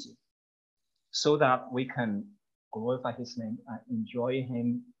圣洁， so that we can glorify His name and enjoy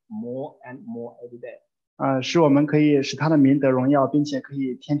Him more and more every day. 使我们可以使他的名得荣耀，并且可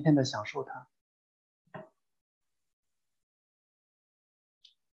以天天的享受他。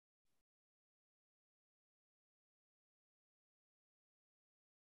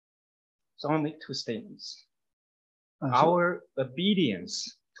So I want to make two statements. Our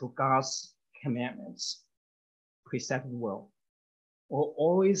obedience to God's commandments, precepted will, will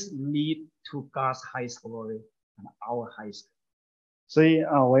always lead to God's highest glory and our highest. 所以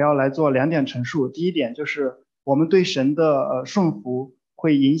我要来做2点陈述。第一点就是我们对神的顺服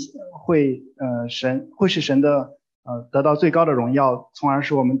会使神的得到最高的荣耀，从而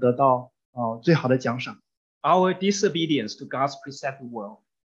使我们得到最好的奖赏。Our disobedience to God's precepted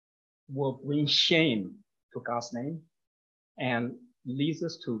will bring shame to God's name and leads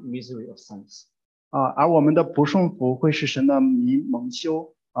us to misery of sins. 而我们的不顺服会使神的名蒙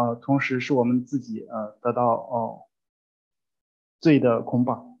羞，同时使我们自己得到罪的捆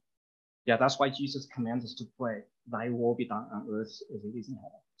绑。Yeah, that's why Jesus commands us to pray, "Thy will be done on earth as it is in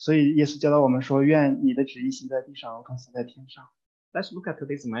heaven." 所以耶稣教导我们说：“愿你的旨意行在地上，如同行在天上。” Let's look at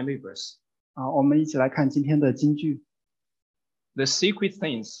today's memory verse. 我们一起来看今天的金句。The secret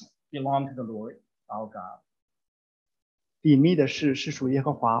things belong to the Lord, our God. 隐秘的事是属耶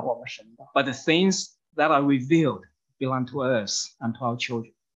和华我们神的， But the things that are revealed belong to us and to our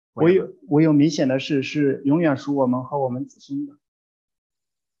children. 唯有明显的事是永远属我们和我们子孙的，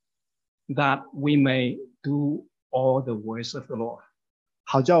 That we may do all the words of the Lord.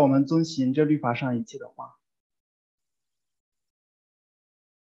 好叫我们遵行这律法上一切的话。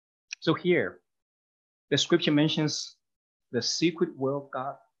So here, the scripture mentions the secret will of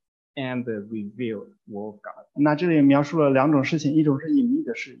God and the revealed will of God. 那这里描述了2种事情，一种是隐秘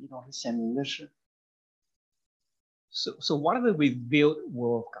的事，一种是显明的事。So what are the revealed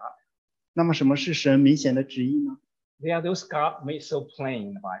will of God? 那么什么是神明显的旨意呢？ They are those God made so plain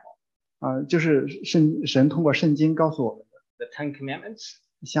in the Bible. 就是神通过圣经告诉我们的， The Ten Commandments,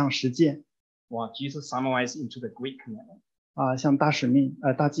 像十诫， well, Jesus summarized into the Great Commandment 像大使命、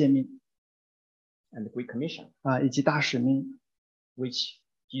大诫命， and the Great Commission, 以及大使命。 which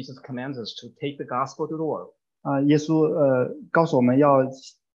Jesus commands us to take the gospel to the world. 耶稣告诉我们要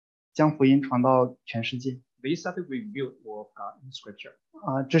将福音传到全世界。 These are the revealed will of God in Scripture.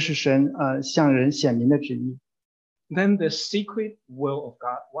 这是神向人显明的旨意。 Then the secret will of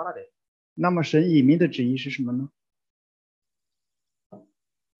God, what are they? 那么神隐秘的旨意是什么呢？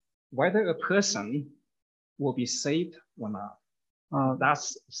 Whether a person will be saved or not,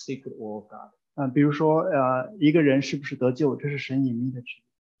 that's the secret will of God. 比如说一个人是不是得救，这是神隐秘的旨意。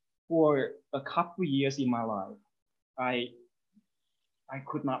 For a couple years in my life, I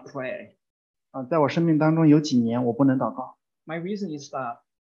could not pray. 在我生命当中有几年我不能祷告。 My reason is that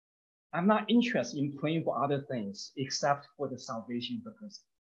I'm not interested in praying for other things except for the salvation of the person.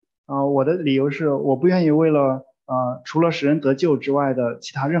 我的理由是我不愿意为了除了使人得救之外的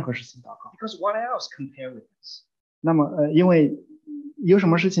其他任何事情祷告。 Because what else compare with this? 那么因为有什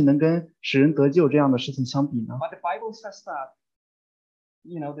么事情能跟使人得救这样的事情相比呢？ But the Bible says that,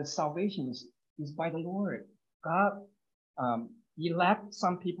 the salvation is by the Lord. God elect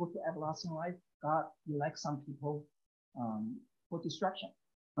some people to everlasting life. God elect some people for destruction.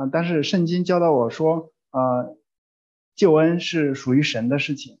 但是圣经教导我说，救恩是属于神的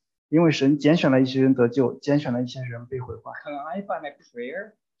事情，因为神拣选了一些人得救，拣选了一些人被毁坏。 Can I, by my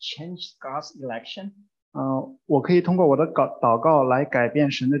prayer, change God's election? 我可以通过我的祷告来改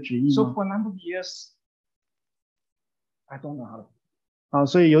变神的旨意 So 吗？ for a number of years, I don't know how to.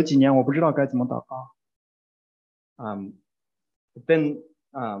 所以有几年我不知道该怎么祷告。 Then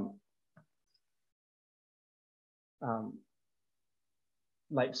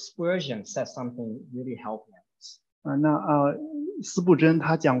like Spurgeon said something really helping us. 那斯布真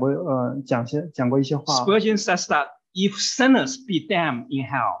他讲过一些话。 Spurgeon says that if sinners be damned in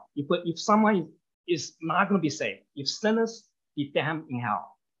hell, if someone is not going to be saved, if sinners be damned in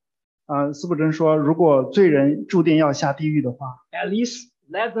hell, 斯布真说，如果罪人注定要下地狱的话， at least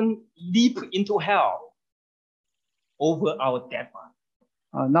let them leap into hell over our dead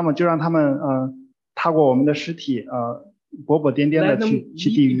body. 那么就让他们踏过我们的尸体，跛跛颠颠 Let 的 them 去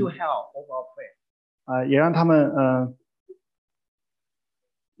地 leap 狱 into。hell over our prayer. 也让他们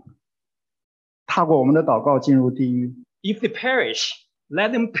踏过我们的祷告进入地狱。 If they perish,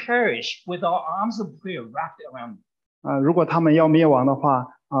 let them perish with our arms of prayer wrapped around them. 如果他们要灭亡的话，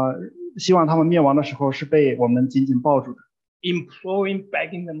希望他们灭亡的时候是被我们紧紧抱住的。 Imploring,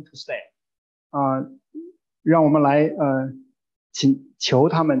 begging them to stay. 让我们来祈求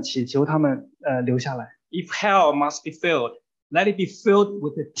他们留下来。 If hell must be filled, let it be filled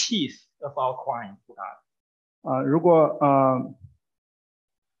with the teeth of our crying to God.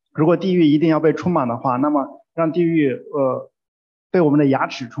 如果地狱一定要被充满的话，那么让地狱被我们的牙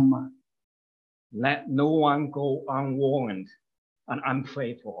齿充满。 Let no one go unwarned and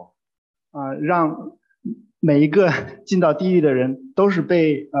unprayed for. 让每一个进到地狱的人都是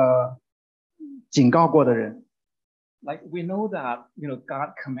被警告过的人。like we know that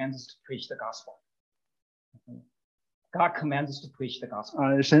God commands us to preach the gospel. God commands us to preach the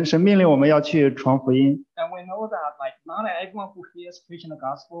gospel. 神命令我们要去传福音。 And we know that like not everyone who hears preaching the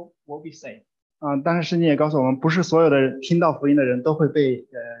gospel will be saved. 但是圣经也告诉我们，不是所有的听到福音的人都会被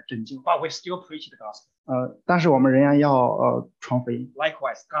拯救。 But we still preach the gospel. 但是我们仍然要传福音。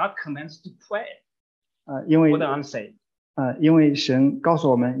 Likewise, God commands us to pray 因 for 为 the unsaved. 因为神告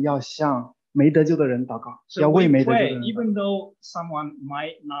诉我们要向没得救的人祷告， So 要 we 为没得救的 pray 人祷 even though someone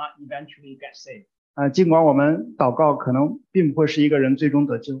might not eventually get saved. 告。尽管我们祷告可能并不会是一个人最终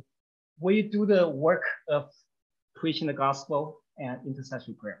得救， We do the work of preaching the gospel and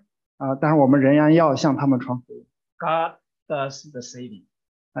intercessory prayer. 但是我们仍然要向他们传福音。 God does the saving.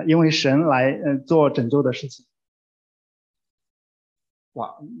 因为神来做拯救的事情。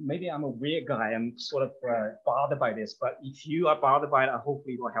 Well, maybe I'm a weird guy. I'm sort of bothered by this, but if you are bothered by it,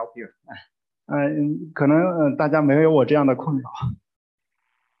 hopefully it will help you. 可能大家没有我这样的困扰。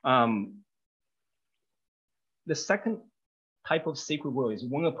 The second type of sacred will is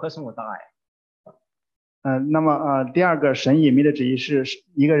when a person will die. 那么第二个神隐秘的旨意是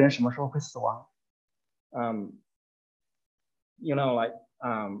一个人什么时候会死亡？ One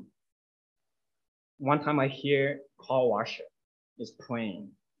time I hear Paul Washer is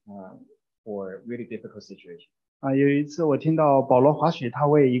praying for a really difficult situation. 有一次我听到保罗华许他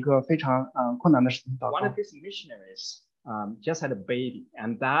为一个非常困难的事情祷 One 告 of。his missionaries just had a baby,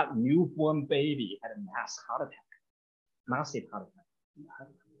 and that newborn baby had a massive heart attack.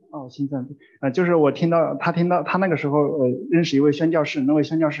 心脏病。就是我听到他那个时候认识一位宣教士，那位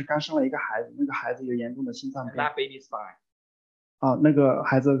宣教士刚生了一个孩子，那个孩子有严重的心脏 And 病。 that baby is dying. 那个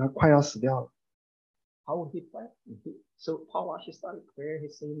孩子他快要死掉了。 How would he pray? So Paul Washer started prayer.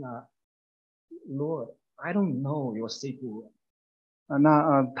 He's saying, Lord, I don't know your sacred will.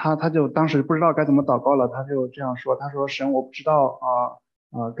 他就当时不知道该怎么祷告了，他就这样说，他说神我不知道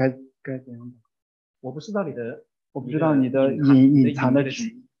该怎样，我不知道你的隐藏的旨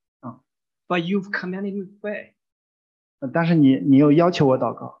意。 But you've commanded me to pray. 但是你又要求我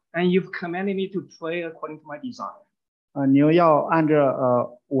祷告。 And you've commanded me to pray according to my desire. 你又要按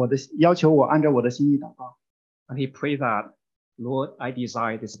着要求我按照我的心意祷告。 And he prayed that, Lord, I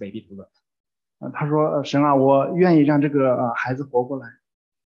desire this baby to live. 他说神啊，我愿意让这个孩子活过来。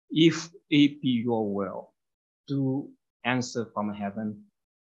 If it be your will, do answer from heaven,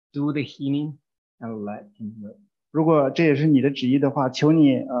 do the healing, and let him live. 如果这也是你的旨意的话，求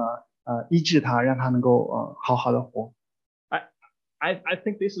你医治他，让他能够好好的活。 I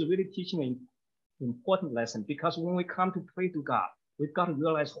think this is really teaching an important lesson, because when we come to pray to God, we've got to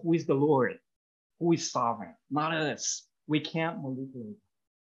realize who is the Lord, who is sovereign, not us. We can't manipulate.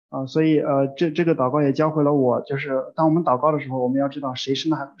 所以这个祷告也教会了我，就是当我们祷告的时候，我们要知道谁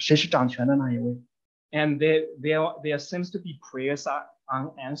是掌权的那一位。 And there seems to be prayers are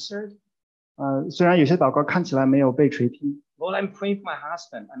unanswered. 虽然有些祷告看起来没有被垂听。 Lord, I'm praying for my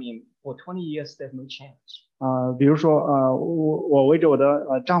husband. I mean, for 20 years, there's no change. 比如说我为着我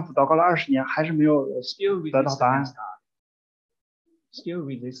的丈夫祷告了20年，还是没有 Still 得到 resist 答案。 against God. Still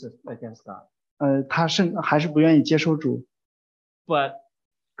resist against God. 他还是不愿意接受主。 But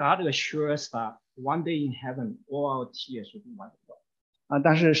God assures that one day in heaven, all our tears will be wiped away.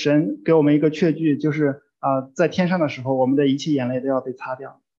 但是神给我们一个确据，就是在天上的时候，我们的一切眼泪都要被擦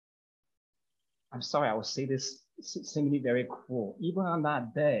掉。 I'm sorry, I will say this seemingly very cruel. Even on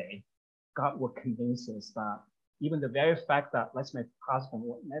that day, God will convince us that even the very fact that let's my husband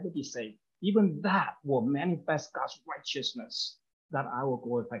will never be saved, even that will manifest God's righteousness, that I will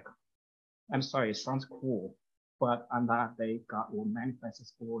glorify God. I'm sorry, it sounds cruel, but on that day, God will manifest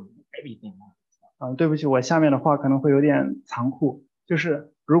His glory in everything. 对不起，我下面的话可能会有点残酷，就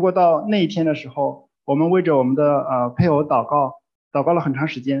是如果到那一天的时候，我们为着我们的配偶祷告了很长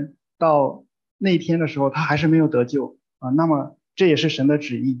时间，到那一天的时候他还是没有得救那么这也是神的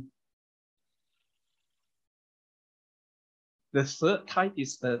旨意。 The third type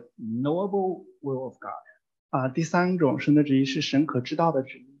is the knowable will of God. 第三种神的旨意是神可知道的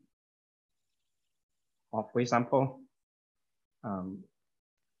旨意。For example,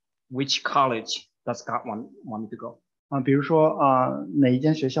 which college does God want me to go? 比如说哪一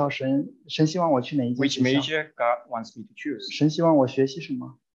间学校神希望我去哪一间 Which 学校？ major God wants me to choose? 神希望我学习什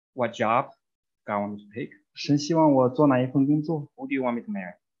么？ What job God wants me to take? 神希望我做哪一份工作？ Who do you want me to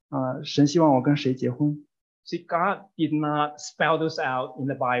marry? 神希望我跟谁结婚？ See, God did not spell those out in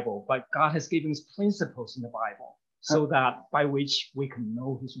the Bible, but God has given us principles in the Bible so that by which we can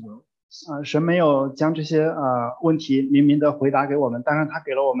know His will. 神没有将这些问题明明的回答给我们，当然他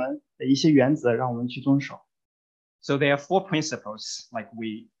给了我们一些原则，让我们去遵守。 So there are 4 principles like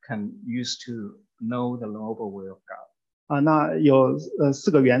we can use to know the noble will of God. 那有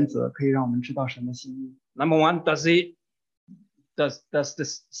4个原则可以让我们知道神的心意。Number one, does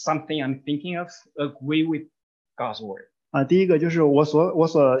this something I'm thinking of agree with God's word? 第一个就是我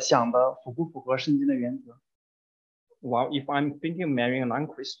所想的符不符合圣经的原则。Well, if I'm thinking of marrying a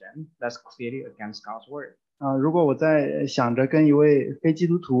non-Christian, that's clearly against God's word. 如果我在想着跟一位非基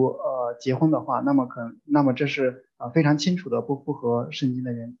督徒结婚的话，那么这是非常清楚的不符合圣经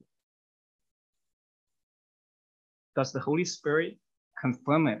的原则。Does the Holy Spirit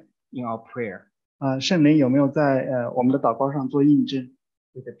confirm it in our prayer? 圣灵有没有在我们的祷告上做印证？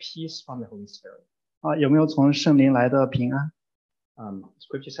 With the peace from the Holy Spirit. 有没有从圣灵来的平安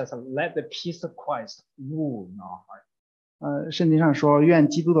？Scripture says, "Let the peace of Christ rule in our heart." 圣经上说，愿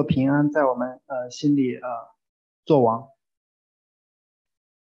基督的平安在我们心里作王。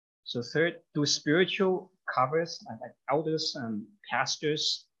So third, do spiritual covers like elders and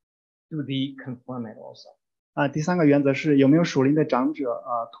pastors do they confirm it also? 第3个原则是有没有属灵的长者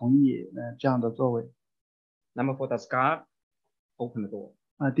同意这样的作为。Number four, does God open the door?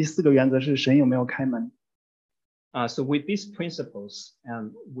 第4个原则是神有没有开门。So with these principles,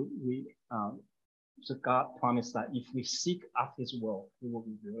 and so God promised that if we seek after His will, He will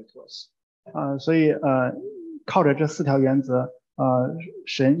reveal it to us. 所以靠着这4条原则，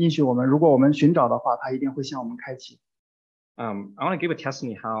神应许我们，如果我们寻找的话，他一定会向我们开启。I want to give a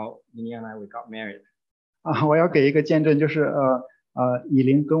testimony how Nina and I we got married. 我要给一个见证，就是以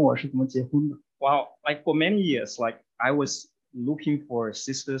琳跟我是怎么结婚的。Well, like for many years, like I was looking for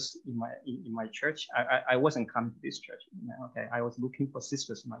sisters in my church. I wasn't coming to this church. Okay, I was looking for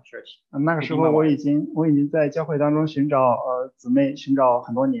sisters in my church. 那个时候我已经在教会当中寻找姊妹，寻找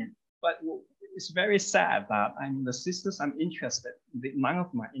很多年。But it's very sad that the sisters I'm interested, none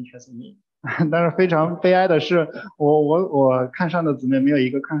of them are interested in me. 但是非常悲哀的是，我看上的姊妹没有一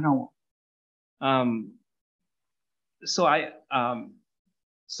个看上我。So I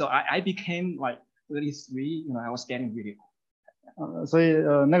became like 33. I was getting really old. 所以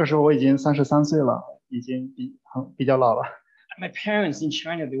那个时候我已经33岁了，已经比较老了。My parents in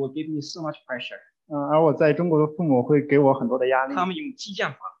China, they were giving me so much pressure. 而我在中国的父母会给我很多的压力。他们用激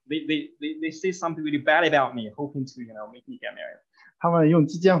将法 They say something really bad about me, hoping to make me get married. 他们用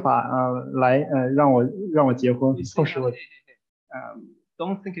激将法来让我结婚，迫使我。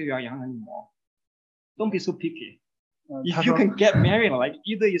Don't think you are young anymore. Don't be so picky. If you can get married, like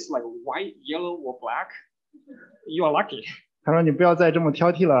either it's like white, yellow, or black, you are lucky. 他说你不要再这么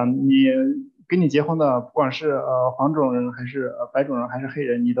挑剔了，跟你结婚的不管是黄种人还是白种人还是黑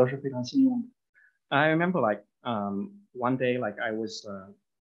人，你都是非常幸运的。I remember like one day like I was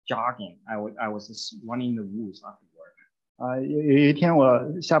jogging. I was just running in the woods after work. 有一天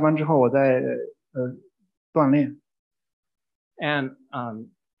我下班之后我在锻炼。And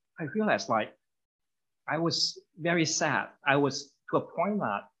I realized like I was very sad. I was to a point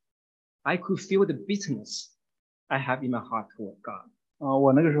that I could feel the bitterness I have in my heart toward God.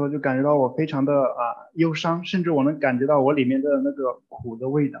 我那个时候就感觉到我非常的忧伤，甚至我能感觉到我里面的那个苦的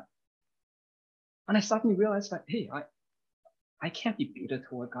味道。And I suddenly realized that, hey, I can't be bitter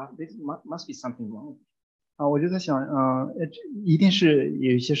toward God. There must be something wrong. 我就在想，一定是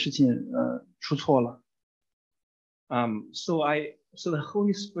有一些事情出错了。So the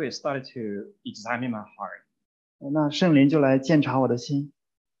Holy Spirit started to examine my heart. 那圣灵就来鉴察我的心。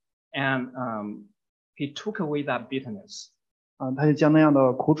And He took away that bitterness. 他就将那样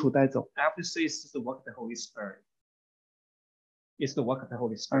的苦楚带走。I have to say, it's the work of the Holy Spirit. It's the work of the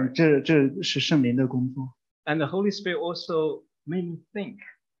Holy Spirit. 这是圣灵的工作。And the Holy Spirit also made me think,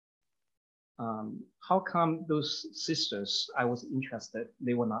 how come those sisters I was interested,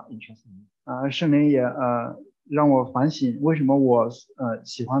 they were not interested in me? 圣灵也让我反省，为什么我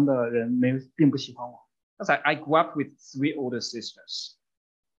喜欢的人并不喜欢我。Because I grew up with 3 older sisters.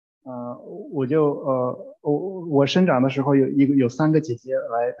 我生长的时候有3个姐姐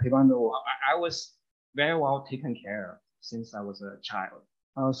来陪伴着我。I was very well taken care of since I was a child.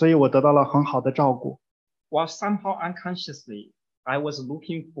 所以我得到了很好的照顾。While somehow unconsciously, I was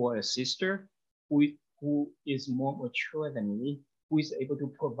looking for a sister who is more mature than me, who is able to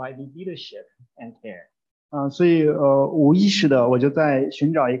provide me leadership and care. 所以无意识的我就在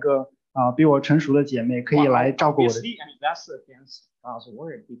寻找一个比我成熟的姐妹，可以来照顾我的。Obviously, and that's against God's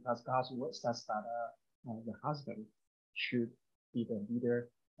word, because God's word says that the husband should be the leader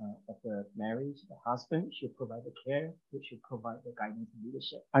of the marriage. The husband should provide the care, he should provide the guidance and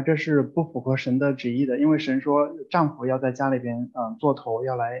leadership. 这是不符合神的旨意的，因为神说丈夫要在家里边做头，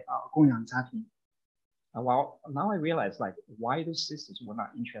要来供养家庭。Well, now I realize like why those sisters were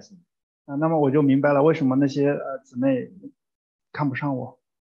not interested in me. 那么我就明白了为什么那些姊妹看不上我。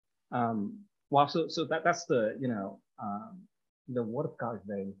Well, so that's the the word of God is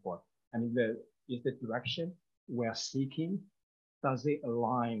very important. I mean, is the direction we are seeking, does it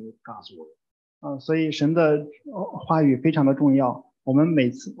align with God's word? 所以神的话语非常的重要。我们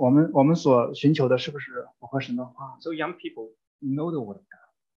每次我们所寻求的是不是符合神的话？ So young people know the word of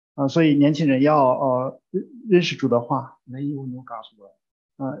God. 所以年轻人要认识主的话， Then you will know God's word.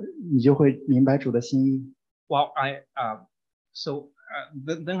 你就会明白主的心意。Well,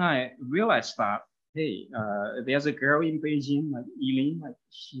 then I realized that hey, there's a girl in Beijing like Eileen, like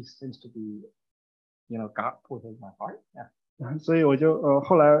she seems to be, God put in my heart. Yeah. 所以我就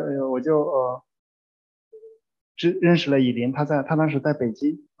后来我就认识了以琳，她当时在北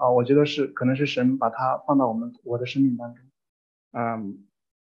京我觉得可能是神把她放到我的生命当中。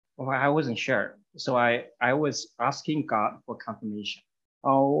Well, I wasn't sure, so I was asking God for confirmation.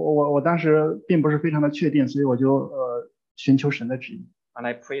 我当时并不是非常的确定，所以我就寻求神的旨意。And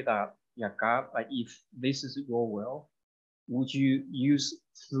I prayed that, yeah, God, like if this is your will, would you use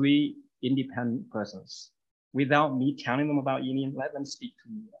 3 independent persons without me telling them about Eileen? Let them speak to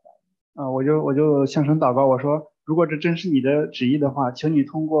me about it. 我就向神祷告，我说，如果这真是你的旨意的话，求你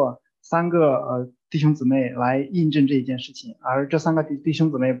通过3个弟兄姊妹来印证这一件事情，而这3个弟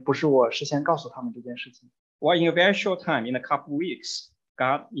兄姊妹不是我事先告诉他们这件事情。Well, in a very short time, in a couple of weeks,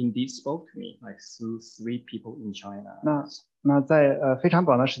 God indeed spoke to me, like through 3 people in China. 那在非常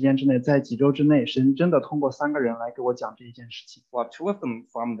短的时间之内，在几周之内，神真的通过3个人来给我讲这一件事情。Well, 2 of them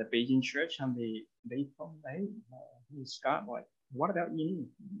from the Beijing church, and they told me, hey, Scott, like, what about Eileen?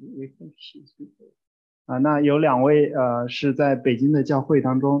 We think she's good. 那有2位是在北京的教会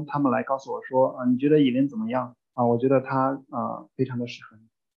当中，他们来告诉我说，你觉得以琳怎么样？我觉得她非常的适合你。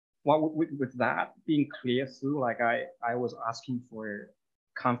Well, with that being clear through, like I was asking for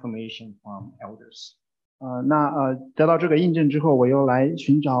confirmation from elders. 那得到这个印证之后，我又来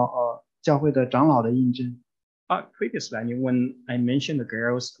寻找教会的长老的印证。Previously, I mean, when I mentioned the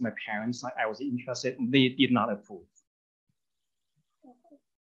girls to my parents, like I was interested, they did not approve.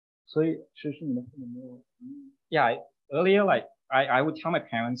 所以是你的父母没有。Yeah, earlier, like I would tell my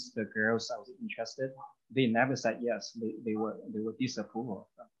parents the girls I was interested. They never said yes. They were disapproval.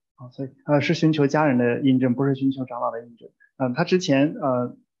 所以是寻求家人的印证，不是寻求长老的印证。他之前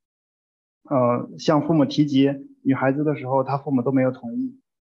向父母提及女孩子的时候，他父母都没有同意。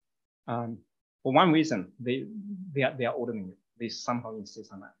For one reason, they are older than you. They somehow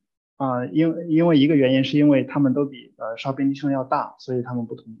insist on that. 因为一个原因是因为他们都比少斌弟兄要大，所以他们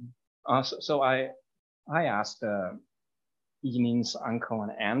不同意。So I asked Eileen's uncle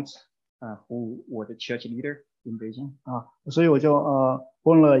and aunt, who were the church leader in Beijing. 所以我就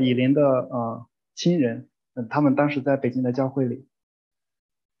问了以琳的亲人，他们当时在北京的教会里。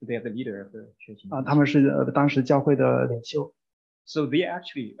They are the leader of the church. 他们是当时教会的领袖。So they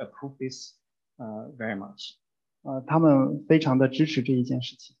actually approve this very much. 他们非常的支持这一件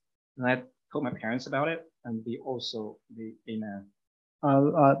事情。And I told my parents about it, and they amen.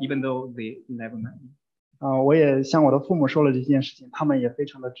 Even though they never met me. 我也向我的父母说了这件事情，他们也非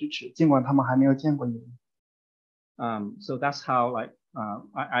常的支持，尽管他们还没有见过你。So that's how like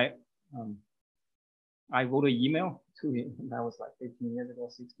I wrote an email to him. That was like 15 years ago,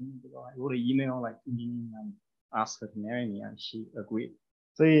 16 years ago. I wrote an email like to him and asked her to marry me, and she agreed.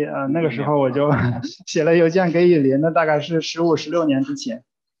 所以那个时候我就写了邮件给以琳，那大概是15、16年之前。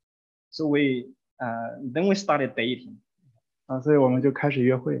So then we started dating. 所以我们就开始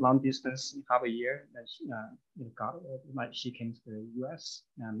约会 ，long distance, half a year. Then she came to the U.S.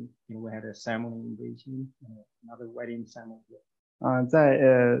 and we had a ceremony in Beijing, another wedding ceremony. 在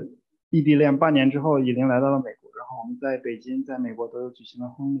异地恋半年之后，以琳来到了美国，然后我们在北京、在美国都有举行了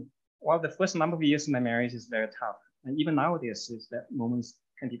婚礼。Well, the first number of years in my marriage is very tough, and even nowadays, that moments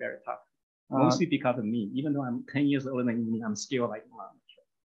can be very tough. Mostly because of me. Even though I'm 10 years older than me, I'm still like.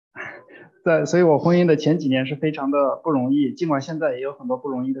 所以我婚姻的前几年是非常的不容易，尽管现在也有很多不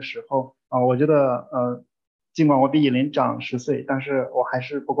容易的时候我觉得尽管我比以琳长10岁，但是我还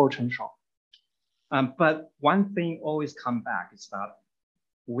是不够成熟。But one thing always come back is that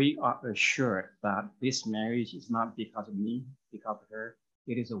we are assured that this marriage is not because of me, because of her.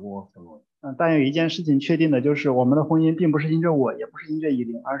 It is a work of the Lord. 但有一件事情确定的就是，我们的婚姻并不是因着我，也不是因着以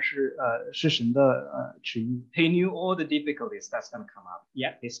琳，而是神的旨意。He knew all the difficulties that's going to come up,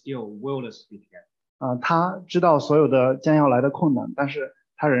 yet he still willed us to be together. 他知道所有的将要来的困难，但是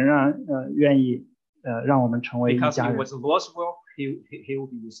他仍然愿意让我们成为一家人。Because it was the Lord's will, he will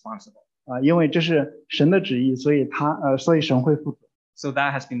be responsible. 因为这是神的旨意，所以神会负责。So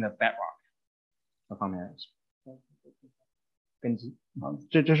that has been the bedrock of our marriage. 根基。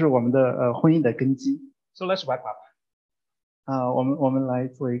这是我们的婚姻的根基。So let's wrap up. 我们来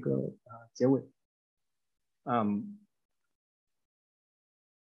做一个结尾。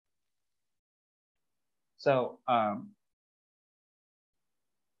So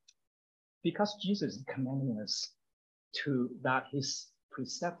because Jesus is commanding us to that his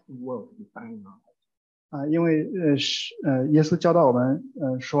precept will be found in our life. 因为耶稣教导我们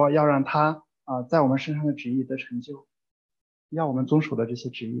说要让他在我们身上的旨意得成就，要我们遵守的这些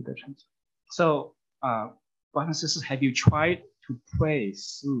旨意得成就。So brothers and sisters, have you tried to pray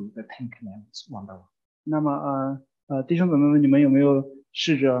through the Ten Commandments one by one? 那么弟兄姊妹们，你们有没有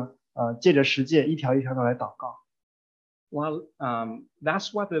试着借着十诫一条一条的来祷告？ Well,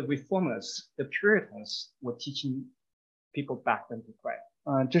 that's what the reformers, the Puritans, were teaching people back then to pray.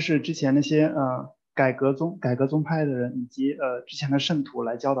 这是之前那些改革宗派的人以及之前的圣徒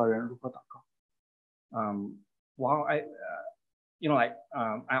来教导人如何祷告。Well, I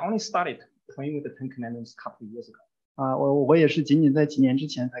only started praying with the Ten Commandments a couple of years ago. 我也是仅仅在几年之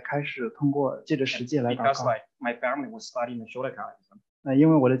前才开始通過借着十诫来祷 Because 告。 like my family was studying the Shoda Catechism. 因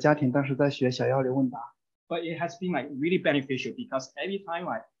为我的家庭当时在学小要理问答。 But it has been like really beneficial because every time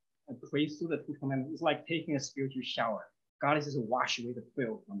I pray through the Ten Commandments, it's like taking a spiritual shower. God is just wash away the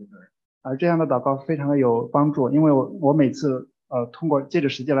filth from the earth. 这样的祷告非常的有帮助，因为我每次通过借着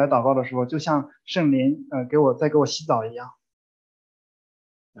十诫来祷告的时候，就像圣灵在给我洗澡一样。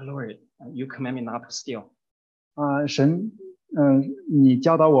 Lord, you command me not to steal. 神你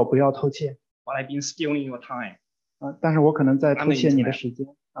教导我不要偷窃。 But I've been stealing your time. 但是我可能在偷窃你的时间，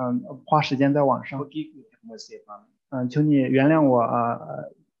花时间在网上。 Forgive me, have mercy upon me. 求你原谅我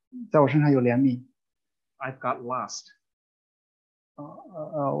在我身上有怜悯。 I've got lost.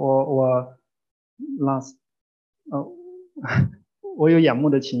 我 lost， 我有眼目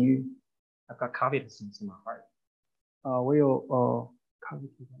的情欲。 I've got covetousness in my heart. 我有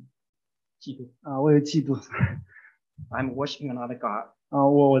嫉妒。我有嫉妒。 I'm worshiping another God.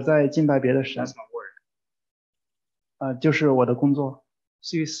 我在敬拜别的神。 That's my work. 就是我的工作。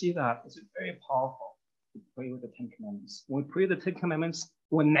 So you see that it's very powerful to pray with the Ten Commandments. When we pray the Ten Commandments,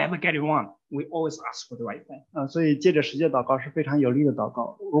 we'll never get it wrong. We always ask for the right thing. 所以借着十诫祷告是非常有力的祷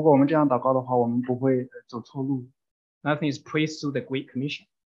告。如果我们这样祷告的话，我们不会走错路。 Another thing is pray through the Great Commission.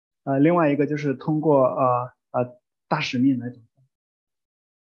 另外一个就是通过大使命来祷告。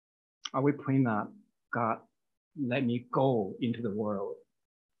 Are we praying that God let me go into the world,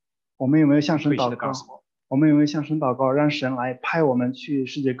 我们有没有向神 preach 祷 the 告？ gospel? 我们有没有向神祷告，让神来派我们去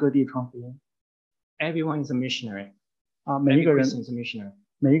世界各地传福音？ Everyone is a missionary. 每一 Every 个人 Christian is a missionary.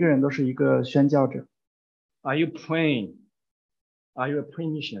 每一个人都是一个宣教者。 Are you praying? Are you a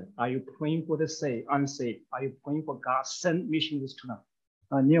praying missionary? Are you praying for the saved, unsaved? Are you praying for God send missionaries to them?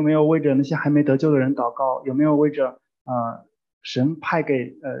 你有没有为着那些还没得救的人祷告？有没有为着神派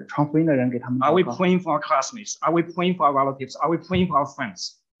给传福音的人给他们 Are we 祷告？ praying for our classmates? Are we praying for our relatives? Are we praying for our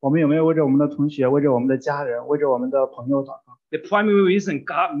friends? 我们有没有为着我们的同学、为着我们的家人、为着我们的朋友祷告？ The primary reason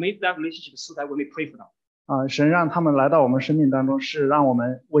God made that relationship so that we may pray for them. 神让他们来到我们生命当中，是让我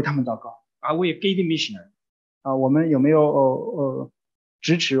们为他们祷告。 Are we a giving missionary? 我们有没有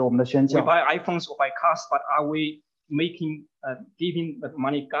支持我们的宣 We 教？ buy iPhones or buy cars, but are we making giving the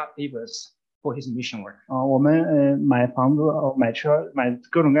money God gave us for His mission work? 我们买房子、买车、买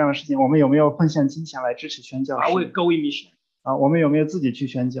各种各样的事情，我们有没有奉献金钱来支持宣教 Are we 事 a going missionary? 我们有没有自己去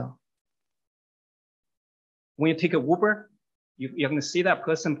宣教？ When you take a Uber, you're going to see that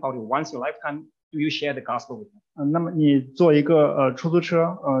person probably once in your lifetime. Do you share the gospel with them? 那么你坐一个出租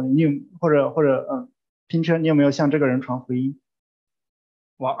车，你有或者拼车，你有没有向这个人传福音？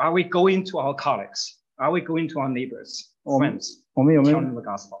 Well, are we going to our colleagues? Are we going to our neighbors, friends, 我们有没 telling 有 them the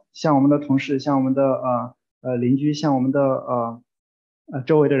gospel? 向我们的同事、向我们的邻居、向我们的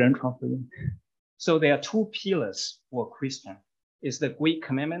周围的人传福音？ So there are two pillars for a Christian: is the Great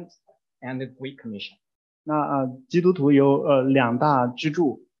Commandment and the Great Commission. 那基督徒有两大支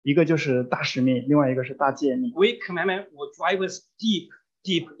柱，一个就是大使命，另外一个是大诫命。 Great Commandment will drive us deep,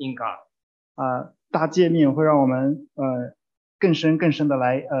 deep in God. 大诫命会让我们更深的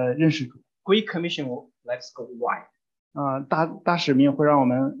来认识主。 Great Commission will let us go wide. 大使命会让我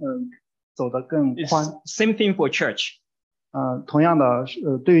们走得更 It's 宽。 same thing for church. 同样的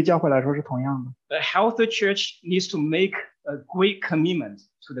对于教会来说是同样的。 The healthy church needs to make a great commitment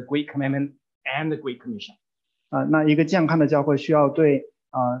to the Great Commandment and the Great Commission. 那一个健康的教会需要对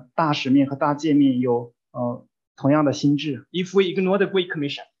大使命和大诫命有同样的心智。 If we ignore the Great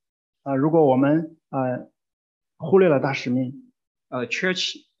Commission, 如果我们忽略了大使命，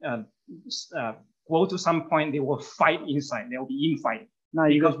 church grow to some point, they will fight inside. There will be infighting 那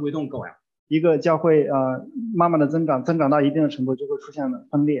一 because 个 we don't go out. 一个教会慢慢的增长到一定的程度，就会出现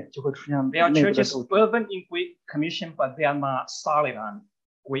分裂，就会出现 There are 内部的 churches 斗争。 fervent in Great Commission, but they are not solid on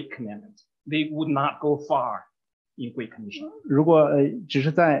Great Commandment. They would not go far in Great Commission. 如果只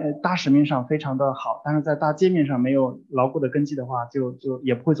是在大使命上非常的好，但是在大诫命上没有牢固的根基的话，就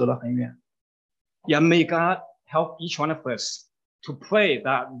也不会走得很远。Yeah, may God help each one of us to pray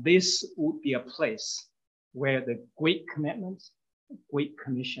that this would be a place where the Great Commandments, Great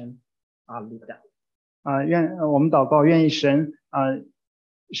Commission are lived out. 愿我们祷告，愿意神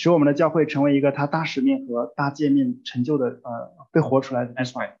使我们的教会成为一个他大使命和大诫命成就的被活出来的地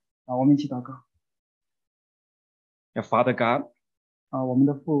That's 方。 right. 我们一起祷告。Yeah, Father God, 我们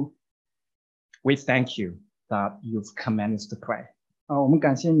的父， we thank you that you've commanded us to pray. 我们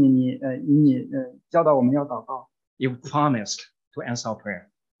感谢你，你教导我们要祷告， You've promised to answer our prayer.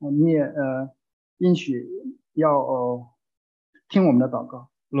 你也应许要听我们的祷告。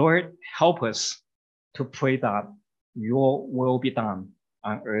 Lord, help us to pray that your will be done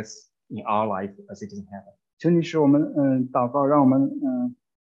on earth in our life as it is in heaven. 求你使我们祷告，让我们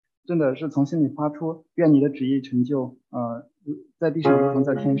真的是从心里发出，愿你的旨意成就，在地上如同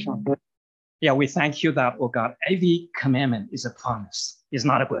在天上。 Yeah, we thank you that, oh God, every commandment is a promise. It's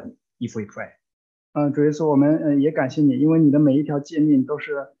not a burden if we pray. 主耶稣，我们也感谢你，因为你的每一条诫命都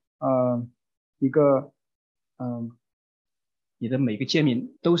是一个你的每个诫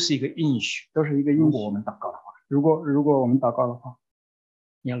命都是一个应许，都是一个应许。如果我们祷告的话。如果我们祷告的话，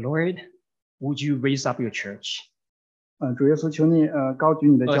 Yeah, Lord, would you raise up your church 主耶稣，求你高举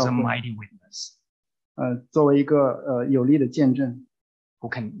你的 as 教 a 会， mighty witness 作为一个有力的见证， who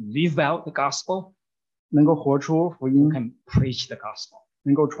can live out the gospel, 能够活出福 who 音， can preach the gospel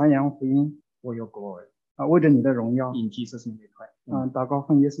能够传扬福音， for your glory. 为着你的荣耀。 In Jesus' name we pray. 祷告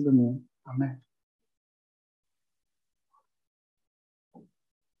奉耶稣的名，阿门。